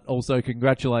 Yeah. But also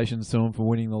congratulations to him for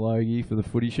winning the Logie for the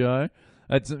footy show.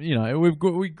 It's, you know,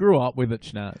 we grew up with it,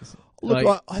 Schnaz. Look,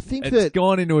 Like, I think it's that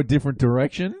gone into a different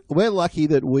direction. we're lucky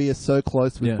that we are so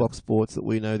close with Yeah. Fox Sports that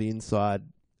we know the inside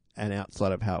and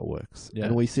outside of how it works. Yeah.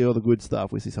 And we see all the good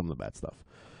stuff, we see some of the bad stuff.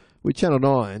 With Channel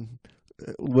 9,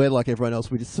 we're like everyone else,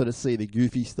 we just sort of see the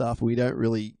goofy stuff. We don't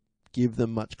really give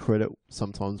them much credit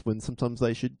sometimes when sometimes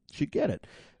they should get it.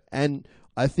 And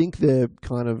I think they're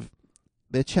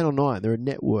Channel 9, they're a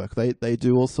network. They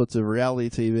do all sorts of reality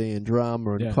TV and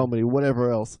drama and Yeah. comedy, whatever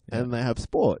else, Yeah. and they have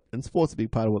sport. And sport's a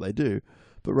big part of what they do.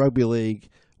 But rugby league,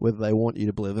 whether they want you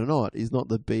to believe it or not, is not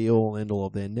the be-all, end-all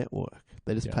of their network.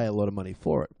 They just Yeah. pay a lot of money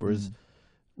for it. Whereas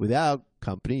with our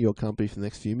company, your company for the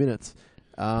next few minutes,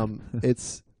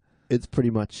 it's pretty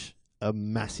much a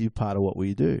massive part of what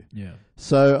we do. Yeah.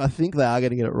 So I think they are going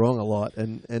to get it wrong a lot,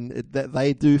 and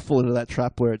they do fall into that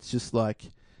trap where it's just like,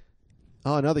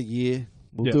 oh, another year,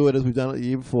 we'll Yeah. do it as we've done it the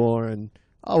year before, and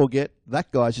we'll get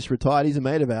that guy's just retired. He's a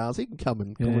mate of ours. He can come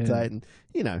and Yeah, commentate,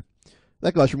 yeah. and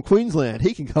that guy's from Queensland.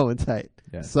 He can commentate.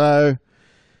 Yeah. So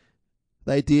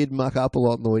they did muck up a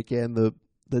lot on the weekend. The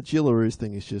Gillaroos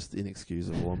thing is just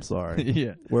inexcusable. I'm sorry.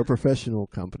 Yeah. We're a professional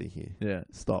company here. Yeah.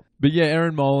 Stop. But yeah,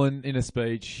 Erin Molan in a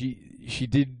speech, she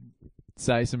did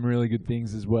say some really good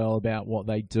things as well about what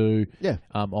they do Yeah.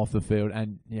 off the field,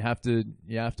 and you have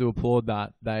to applaud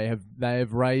that. They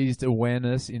have raised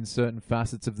awareness in certain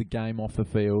facets of the game off the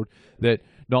field that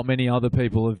not many other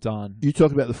people have done. You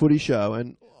talk about the footy show,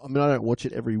 and I mean, I don't watch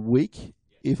it every week.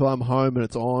 If I'm home and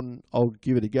it's on, I'll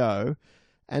give it a go.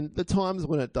 And the times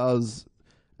when it does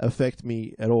affect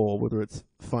me at all, whether it's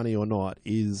funny or not,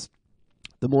 is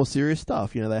the more serious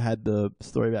stuff. They had the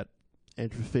story about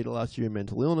Andrew Fafita last year and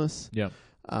mental illness. Yeah.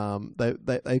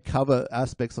 They cover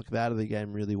aspects like that of the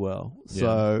game really well.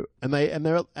 So and they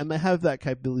have that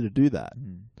capability to do that.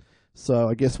 So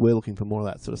I guess we're looking for more of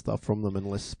that sort of stuff from them and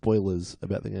less spoilers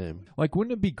about the game. Like,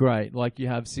 wouldn't it be great? Like, you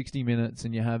have 60 Minutes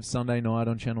and you have Sunday Night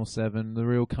on Channel 7, the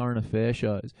real current affair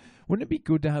shows. Wouldn't it be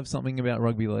good to have something about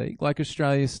rugby league? Like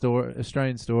Australian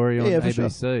Story on Yeah, for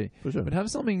ABC. For sure. But have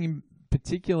something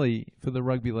particularly for the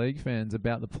rugby league fans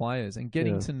about the players and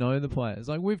getting Yeah. to know the players.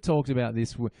 Like, we've talked about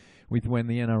this with when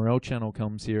the NRL channel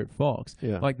comes here at Fox.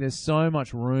 Yeah. Like, there's so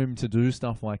much room to do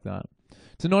stuff like that.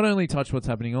 To not only touch what's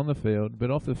happening on the field,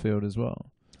 but off the field as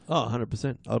well. Oh,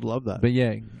 100%. I'd love that. But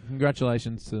yeah,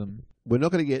 congratulations to them. We're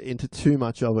not going to get into too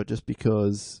much of it just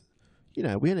because, we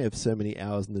only have so many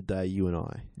hours in the day, you and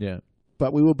I. Yeah.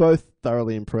 But we were both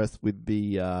thoroughly impressed with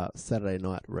the Saturday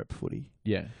night rep footy.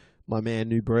 Yeah. My man,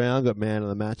 New Brown, got man of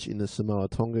the match in the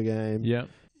Samoa-Tonga game. Yeah.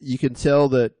 You can tell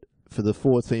that for the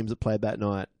four teams that played that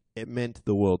night, it meant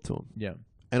the world to them. Yeah.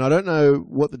 And I don't know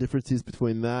what the difference is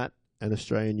between that and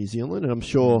Australia and New Zealand. And I'm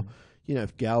sure,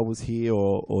 if Gal was here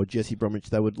or Jesse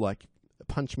Bromwich, they would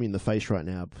punch me in the face right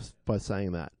now by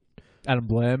saying that. Adam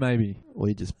Blair, maybe. Or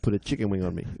he just put a chicken wing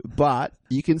on me. But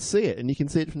you can see it, and you can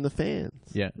see it from the fans.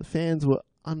 Yeah. The fans were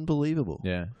unbelievable.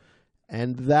 Yeah.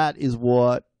 And that is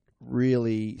what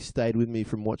really stayed with me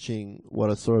from watching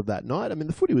what I saw of that night. I mean,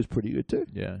 the footy was pretty good too.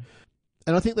 Yeah.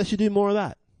 And I think they should do more of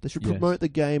that. They should Yes. promote the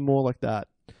game more like that.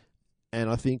 And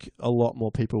I think a lot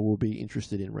more people will be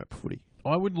interested in rep footy.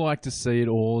 I would like to see it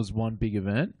all as one big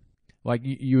event. Like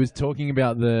you was talking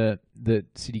about the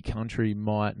city country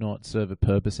might not serve a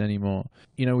purpose anymore.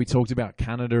 We talked about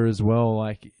Canada as well.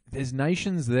 Like, there's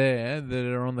nations there that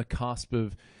are on the cusp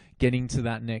of getting to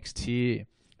that next tier.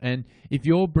 And if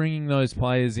you're bringing those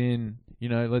players in,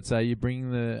 let's say you're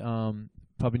bringing the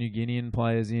Papua New Guinean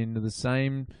players into the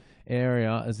same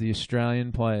area as the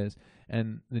Australian players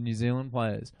and the New Zealand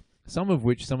players, some of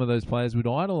those players would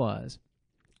idolise.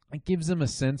 It gives them a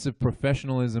sense of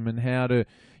professionalism and how to,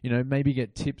 maybe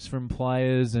get tips from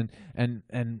players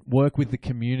and work with the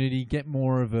community, get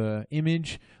more of a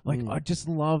image. Like, I just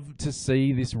love to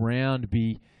see this round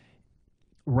be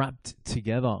wrapped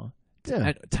together. Yeah.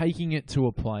 And taking it to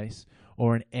a place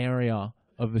or an area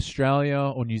of Australia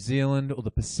or New Zealand or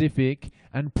the Pacific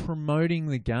and promoting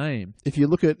the game. If you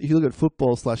look at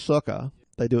football / soccer,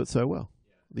 they do it so well.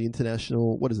 The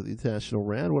international, what is it? The international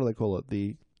round? What do they call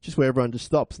it? Just where everyone just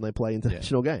stops and they play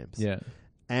international games. Yeah.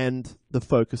 And the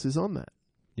focus is on that.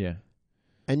 Yeah.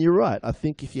 And you're right. I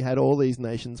think if you had all these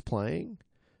nations playing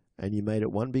and you made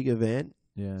it one big event,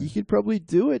 Yeah. you could probably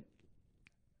do it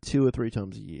 2 or 3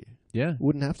 times a year. Yeah. It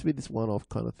wouldn't have to be this one-off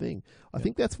kind of thing. I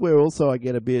think that's where also I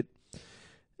get a bit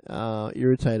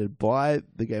irritated by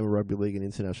the game of rugby league and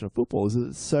international football is that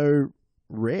it's so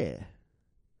rare.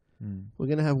 We're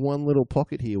going to have one little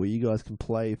pocket here where you guys can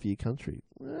play for your country.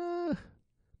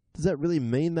 Does that really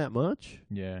mean that much?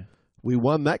 Yeah. We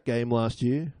won that game last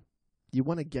year. You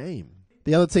won a game.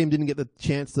 The other team didn't get the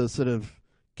chance to sort of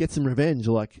get some revenge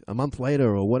like a month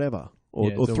later or whatever, or,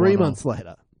 Yeah, or it's a 3 one-off. months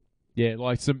later. Yeah,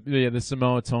 like the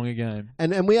Samoa Tonga game.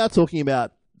 And we are talking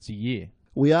about It's a year.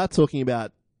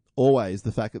 always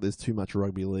the fact that there's too much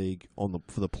rugby league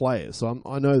for the players. So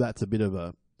I know that's a bit of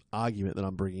a argument that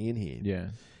I'm bringing in here. Yeah.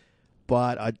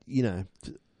 But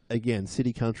again,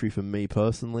 City Country for me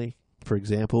personally, for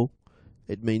example,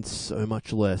 it means so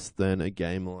much less than a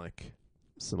game like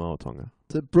Samoa Tonga.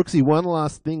 So Brooksy, one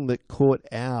last thing that caught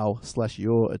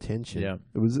your attention. Yeah.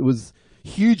 It was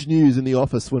huge news in the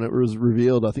office when it was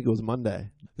revealed. I think it was Monday.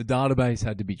 The database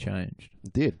had to be changed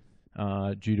It did.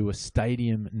 due to a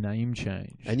stadium name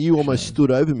change. And you almost Shane.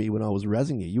 stood over me when I was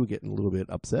razzing you. You were getting a little bit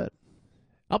upset.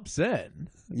 Upset?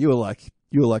 You were like,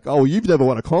 oh, you've never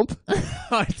won a comp.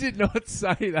 I did not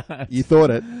say that. You thought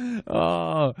it.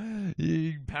 Oh,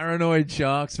 you paranoid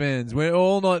Sharks fans. We're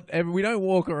all we don't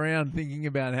walk around thinking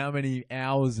about how many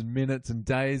hours and minutes and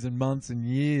days and months and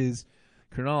years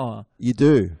Cronulla You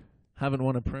do. haven't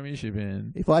won a premiership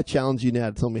in. If I challenge you now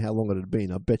to tell me how long it had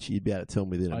been, I bet you'd be able to tell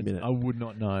me in a minute. I would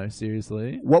not know,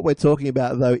 seriously. What we're talking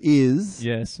about, though, is...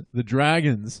 Yes, the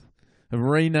Dragons have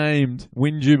renamed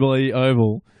Win Jubilee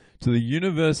Oval to the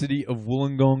University of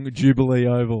Wollongong Jubilee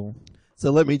Oval.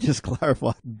 So let me just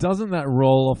clarify. Doesn't that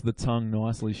roll off the tongue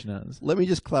nicely, Schnaz? Let me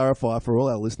just clarify for all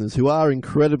our listeners who are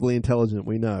incredibly intelligent,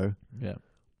 we know. Yeah.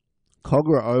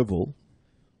 Kogarah Oval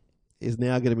is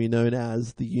now going to be known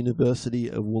as the University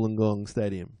of Wollongong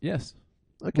Stadium. Yes.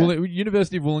 Okay. Well,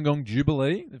 University of Wollongong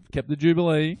Jubilee. They've kept the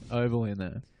Jubilee Oval in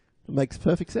there. It makes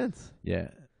perfect sense. Yeah.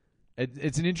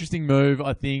 It's an interesting move.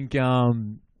 I think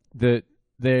that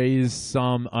there is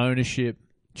some ownership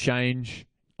change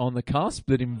on the cusp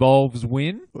that involves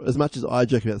Win. As much as I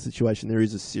joke about the situation, there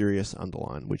is a serious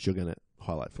underline, which you're going to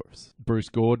highlight for us. Bruce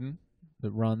Gordon, that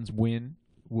runs Win,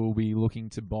 will be looking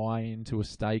to buy into a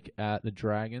stake at the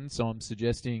Dragons. So I'm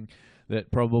suggesting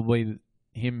that probably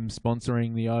him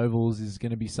sponsoring the Ovals is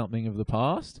going to be something of the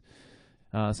past,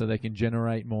 so they can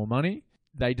generate more money.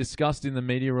 They discussed in the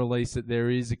media release that there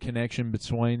is a connection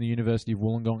between the University of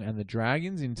Wollongong and the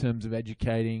Dragons in terms of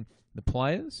educating the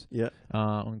players Yeah.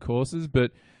 on courses.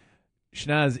 But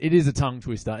Schnaz, it is a tongue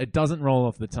twister. It doesn't roll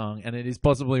off the tongue, and it is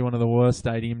possibly one of the worst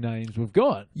stadium names we've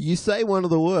got. You say one of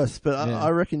the worst, but Yeah. I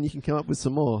reckon you can come up with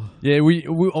some more. Yeah,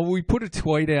 we put a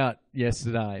tweet out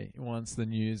yesterday once the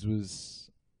news was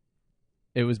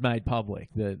made public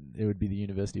that it would be the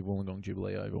University of Wollongong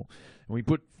Jubilee Oval. And we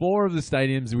put 4 of the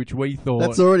stadiums which we thought...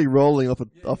 That's already rolling off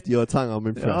your tongue. I'm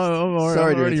impressed. I'm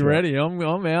already ready. I'm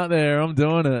out there. I'm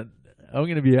doing it. I'm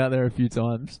going to be out there a few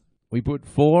times. We put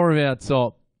 4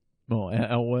 of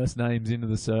our worst names into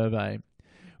the survey.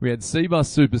 We had Seabus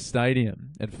Super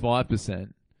Stadium at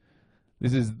 5%.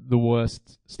 This is the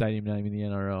worst stadium name in the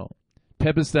NRL.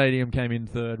 Pepper Stadium came in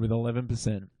third with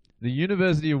 11%. The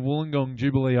University of Wollongong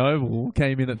Jubilee Oval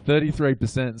came in at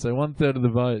 33%, so 1/3 of the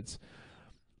votes.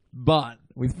 But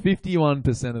with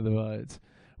 51% of the votes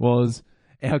was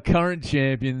our current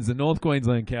champions, the North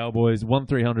Queensland Cowboys,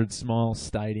 1300 Smile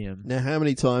Stadium. Now, how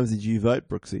many times did you vote,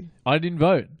 Brooksy? I didn't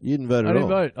vote. You didn't vote I at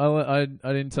didn't all. vote.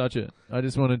 I didn't touch it. I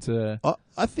just wanted to...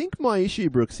 I think my issue,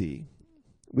 Brooksy,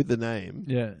 with the name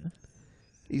Yeah.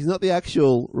 is not the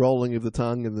actual rolling of the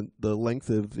tongue and the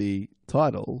length of the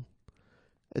title.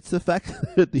 It's the fact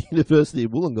that the University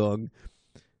of Wollongong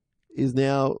is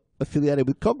now affiliated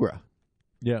with Kogarah.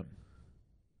 Yeah.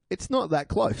 It's not that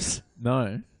close.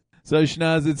 No. So,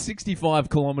 Schnaz, it's 65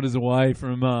 kilometres away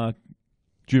from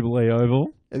Jubilee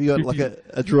Oval. Have you got 50 like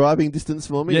a driving distance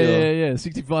for me? Yeah.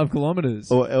 65 kilometres.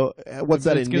 Or what's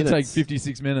that in It's going minutes? to take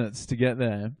 56 minutes to get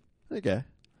there. Okay.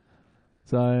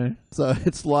 So, So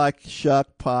it's like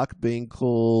Shark Park being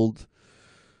called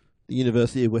the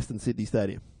University of Western Sydney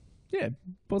Stadium. yeah,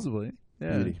 possibly.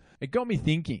 Yeah. Beauty. It got me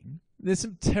thinking. There's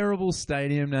some terrible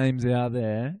stadium names out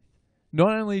there,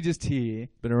 not only just here,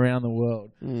 but around the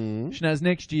world. Mm. Schnaz,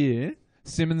 next year,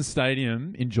 Simmons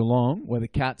Stadium in Geelong, where the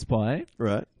Cats play,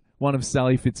 Right. one of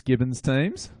Sally Fitzgibbon's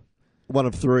teams, One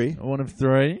of 3. one of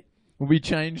 3, will be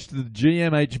changed to the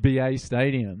GMHBA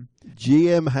Stadium.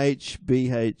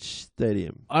 GMHBH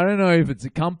Stadium. I don't know if it's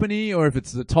a company or if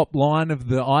it's the top line of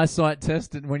the eyesight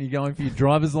test when you're going for your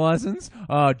driver's license.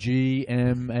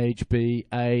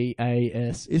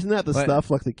 GMHBAAS. Isn't that the Wait. stuff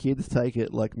like the kids take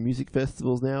at like music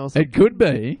festivals now or something? It could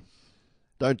be.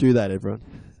 Don't do that, everyone.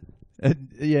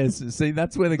 Yes, see,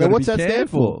 that's where they've Now, got to what's be that stand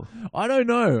careful. for? I don't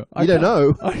know. You don't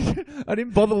know? I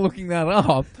didn't bother looking that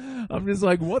up. I'm just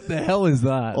like, what the hell is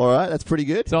that? All right, that's pretty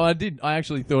good. So I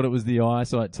actually thought it was the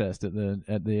eyesight test at the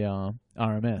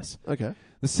RMS. Okay.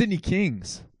 The Sydney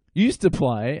Kings. used to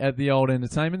play at the old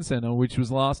entertainment centre, which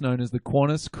was last known as the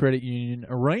Qantas Credit Union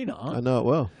Arena. I know it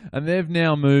well. And they've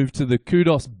now moved to the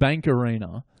Kudos Bank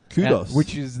Arena. Kudos.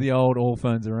 Which is the old All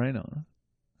Phones Arena.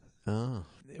 Ah.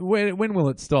 When will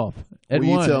it stop? It Will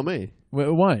you won't. tell me? Well,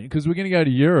 it won't, because we're going to go to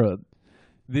Europe.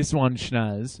 This one,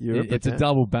 Schnaz, Europe, it's a okay.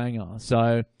 double banger.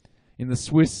 So, in the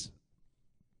Swiss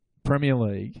Premier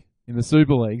League, in the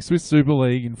Super League, Swiss Super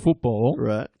League in football,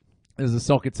 Right. there's a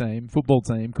football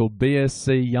team called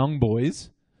BSC Young Boys,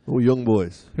 All young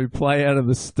boys. who play out of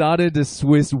the Stade de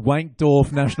Suisse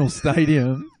Wankdorf National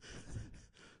Stadium.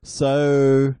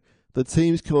 So the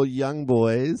team's called Young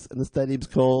Boys and the stadium's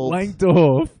called...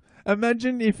 Wankdorf.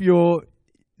 Imagine if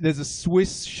there's a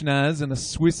Swiss Schnaz and a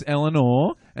Swiss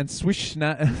Eleanor, and Swiss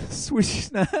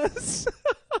Schnaz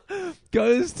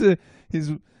goes to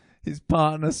his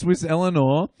partner, Swiss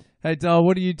Eleanor. Hey, Dal,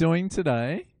 what are you doing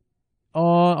today?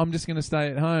 Oh, I'm just going to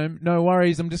stay at home. No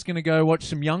worries, I'm just going to go watch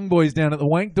some Young Boys down at the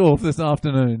Wankdorf this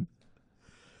afternoon.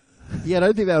 Yeah, I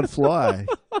don't think that would fly.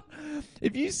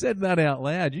 If you said that out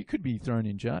loud, you could be thrown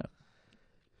in jail.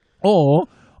 Or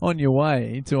on your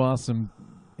way to ask some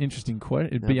interesting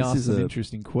questions. It'd be Now, asked some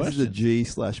interesting This is a questions.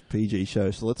 G/PG show,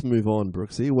 so let's move on,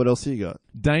 Brooksy. What else you got?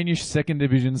 Danish second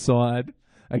division side.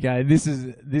 Okay,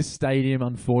 this stadium.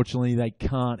 Unfortunately, they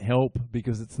can't help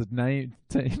because it's the name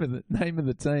of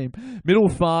the team.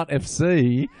 Middelfart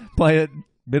FC play at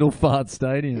Middelfart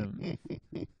Stadium.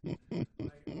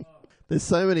 There's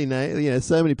so many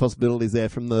so many possibilities there,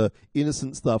 from the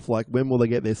innocent stuff like when will they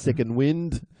get their second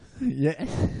wind Yeah,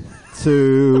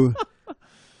 to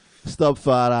stop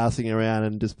fart-assing around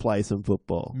and just play some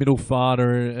football. Middelfart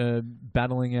are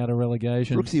battling out of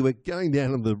relegation. Brooksy, we're going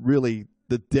down to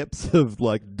the depths of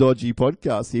like dodgy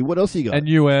podcasts here. What else you got? And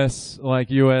US,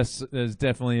 there's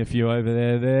definitely a few over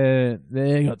there.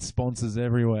 They got sponsors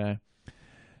everywhere.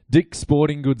 Dick's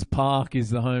Sporting Goods Park is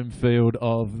the home field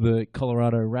of the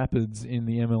Colorado Rapids in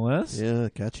the MLS. Yeah,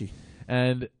 catchy.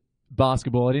 And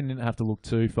basketball, I didn't have to look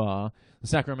too far. The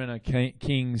Sacramento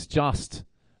Kings just,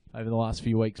 over the last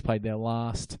few weeks, played their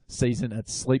last season at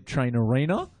Sleep Train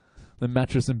Arena, the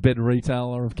mattress and bed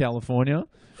retailer of California.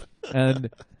 And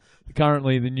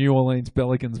currently the New Orleans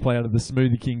Pelicans play out of the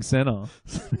Smoothie King Center.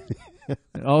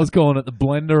 I was calling it the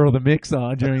blender or the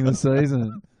mixer during the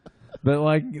season. But,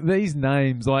 like, these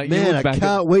names, like... you Man, look I back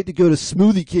can't wait to go to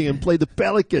Smoothie King and play the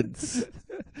Pelicans.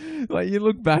 like, you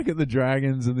look back at the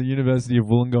Dragons and the University of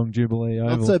Wollongong Jubilee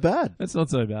Oval. Not so bad. It's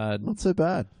not so bad. Not so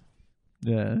bad.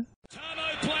 Yeah.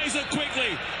 Tamo plays it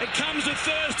quickly. It comes to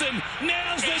Thurston.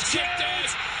 Now's the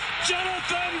chance.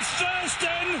 Jonathan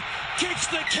Thurston kicks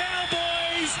the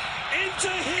Cowboys into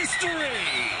history.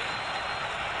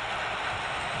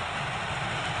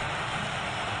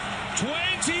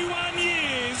 21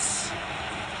 years.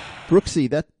 Brooksy,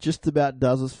 that just about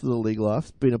does us for the League Life.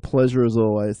 It's been a pleasure as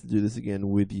always to do this again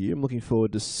with you. I'm looking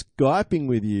forward to Skyping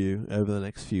with you over the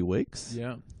next few weeks.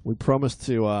 Yeah. We promise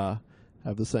to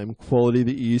have the same quality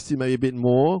that you used to, maybe a bit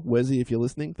more. Wesley, if you're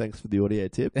listening, thanks for the audio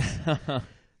tip.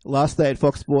 Last day at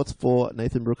Fox Sports for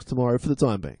Nathan Brooks tomorrow for the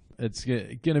time being. It's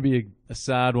going to be a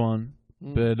sad one.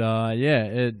 But,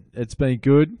 it's been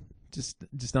good.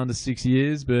 Just under 6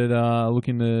 years, but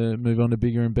looking to move on to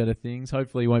bigger and better things.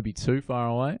 Hopefully, it won't be too far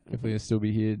away. Hopefully, I'll still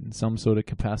be here in some sort of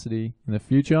capacity in the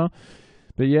future.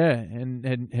 But yeah, and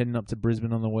heading up to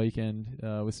Brisbane on the weekend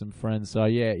with some friends. So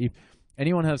yeah, if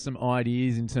anyone has some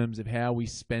ideas in terms of how we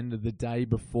spend the day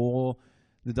before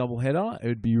the doubleheader, it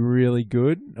would be really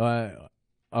good.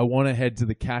 I want to head to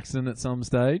the Caxton at some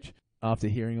stage after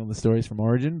hearing all the stories from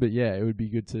Origin. But yeah, it would be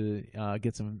good to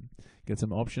get some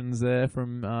options there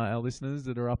from our listeners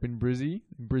that are up in Bris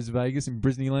Vegas, in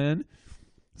Brisneyland.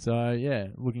 So yeah,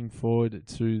 looking forward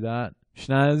to that.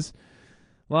 Schnaz,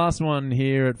 last one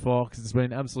here at Fox. It's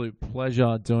been an absolute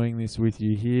pleasure doing this with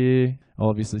you here. I'll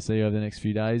obviously see you over the next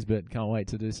few days, but can't wait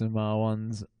to do some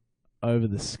ones over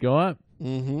the Skype.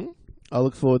 Mm-hmm. I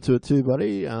look forward to it too,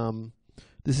 buddy.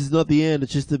 This is not the end,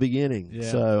 it's just the beginning.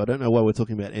 Yeah. So I don't know why we're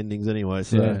talking about endings anyway.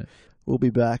 So Yeah. we'll be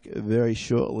back very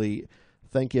shortly.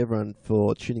 Thank you, everyone,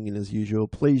 for tuning in as usual.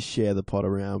 Please share the pod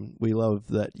around. We love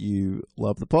that you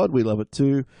love the pod. We love it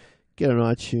too. Get on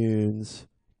iTunes.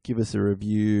 Give us a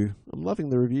review. I'm loving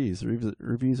the reviews.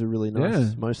 Reviews are really nice,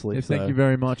 Yeah. mostly. Yeah, thank you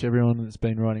very much, everyone that's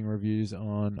been writing reviews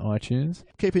on iTunes.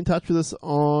 Keep in touch with us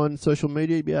on social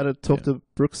media. You'll be able to talk to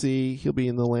Brooksy. He'll be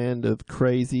in the land of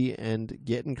crazy and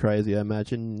getting crazy, I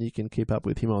imagine. You can keep up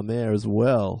with him on there as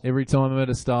well. Every time I'm at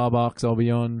a Starbucks, I'll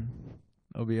be on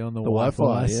the Wi-Fi.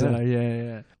 Wi-Fi, So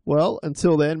yeah. Well,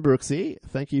 until then, Brooksy,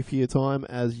 thank you for your time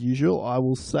as usual. I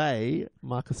will say,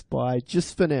 mark us by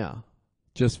just for now.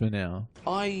 Just for now.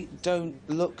 I don't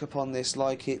look upon this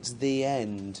like it's the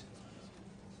end.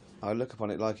 I look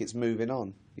upon it like it's moving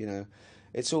on, you know.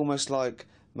 It's almost like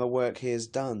my work here's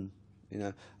done, you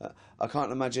know. I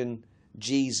can't imagine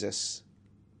Jesus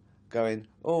going,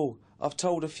 oh, I've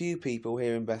told a few people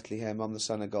here in Bethlehem I'm the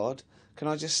Son of God. Can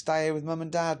I just stay here with Mum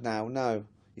and Dad now? No,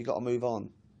 you got to move on.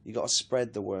 You got to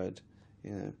spread the word,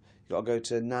 you know. You got to go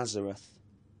to Nazareth,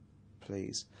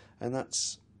 please. And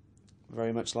that's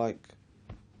very much like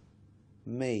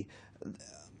me.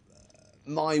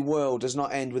 My world does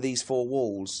not end with these four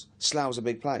walls. Slough's a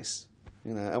big place,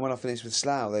 you know. And when I finish with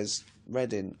Slough, there's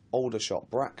Reading,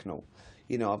 Aldershot, Bracknell.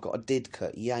 You know, I've got a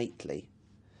Didcot, Yateley.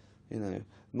 You know,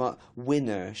 my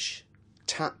Winnersh,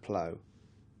 Taplow.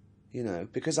 You know,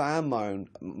 because I am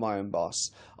my own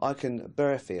boss. I can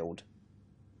Burfield.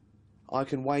 I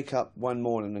can wake up one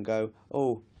morning and go,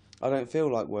 oh, I don't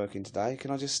feel like working today.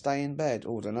 Can I just stay in bed?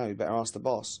 Oh, I don't know. You better ask the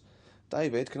boss.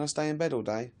 David, can I stay in bed all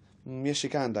day? Yes, you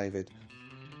can, David.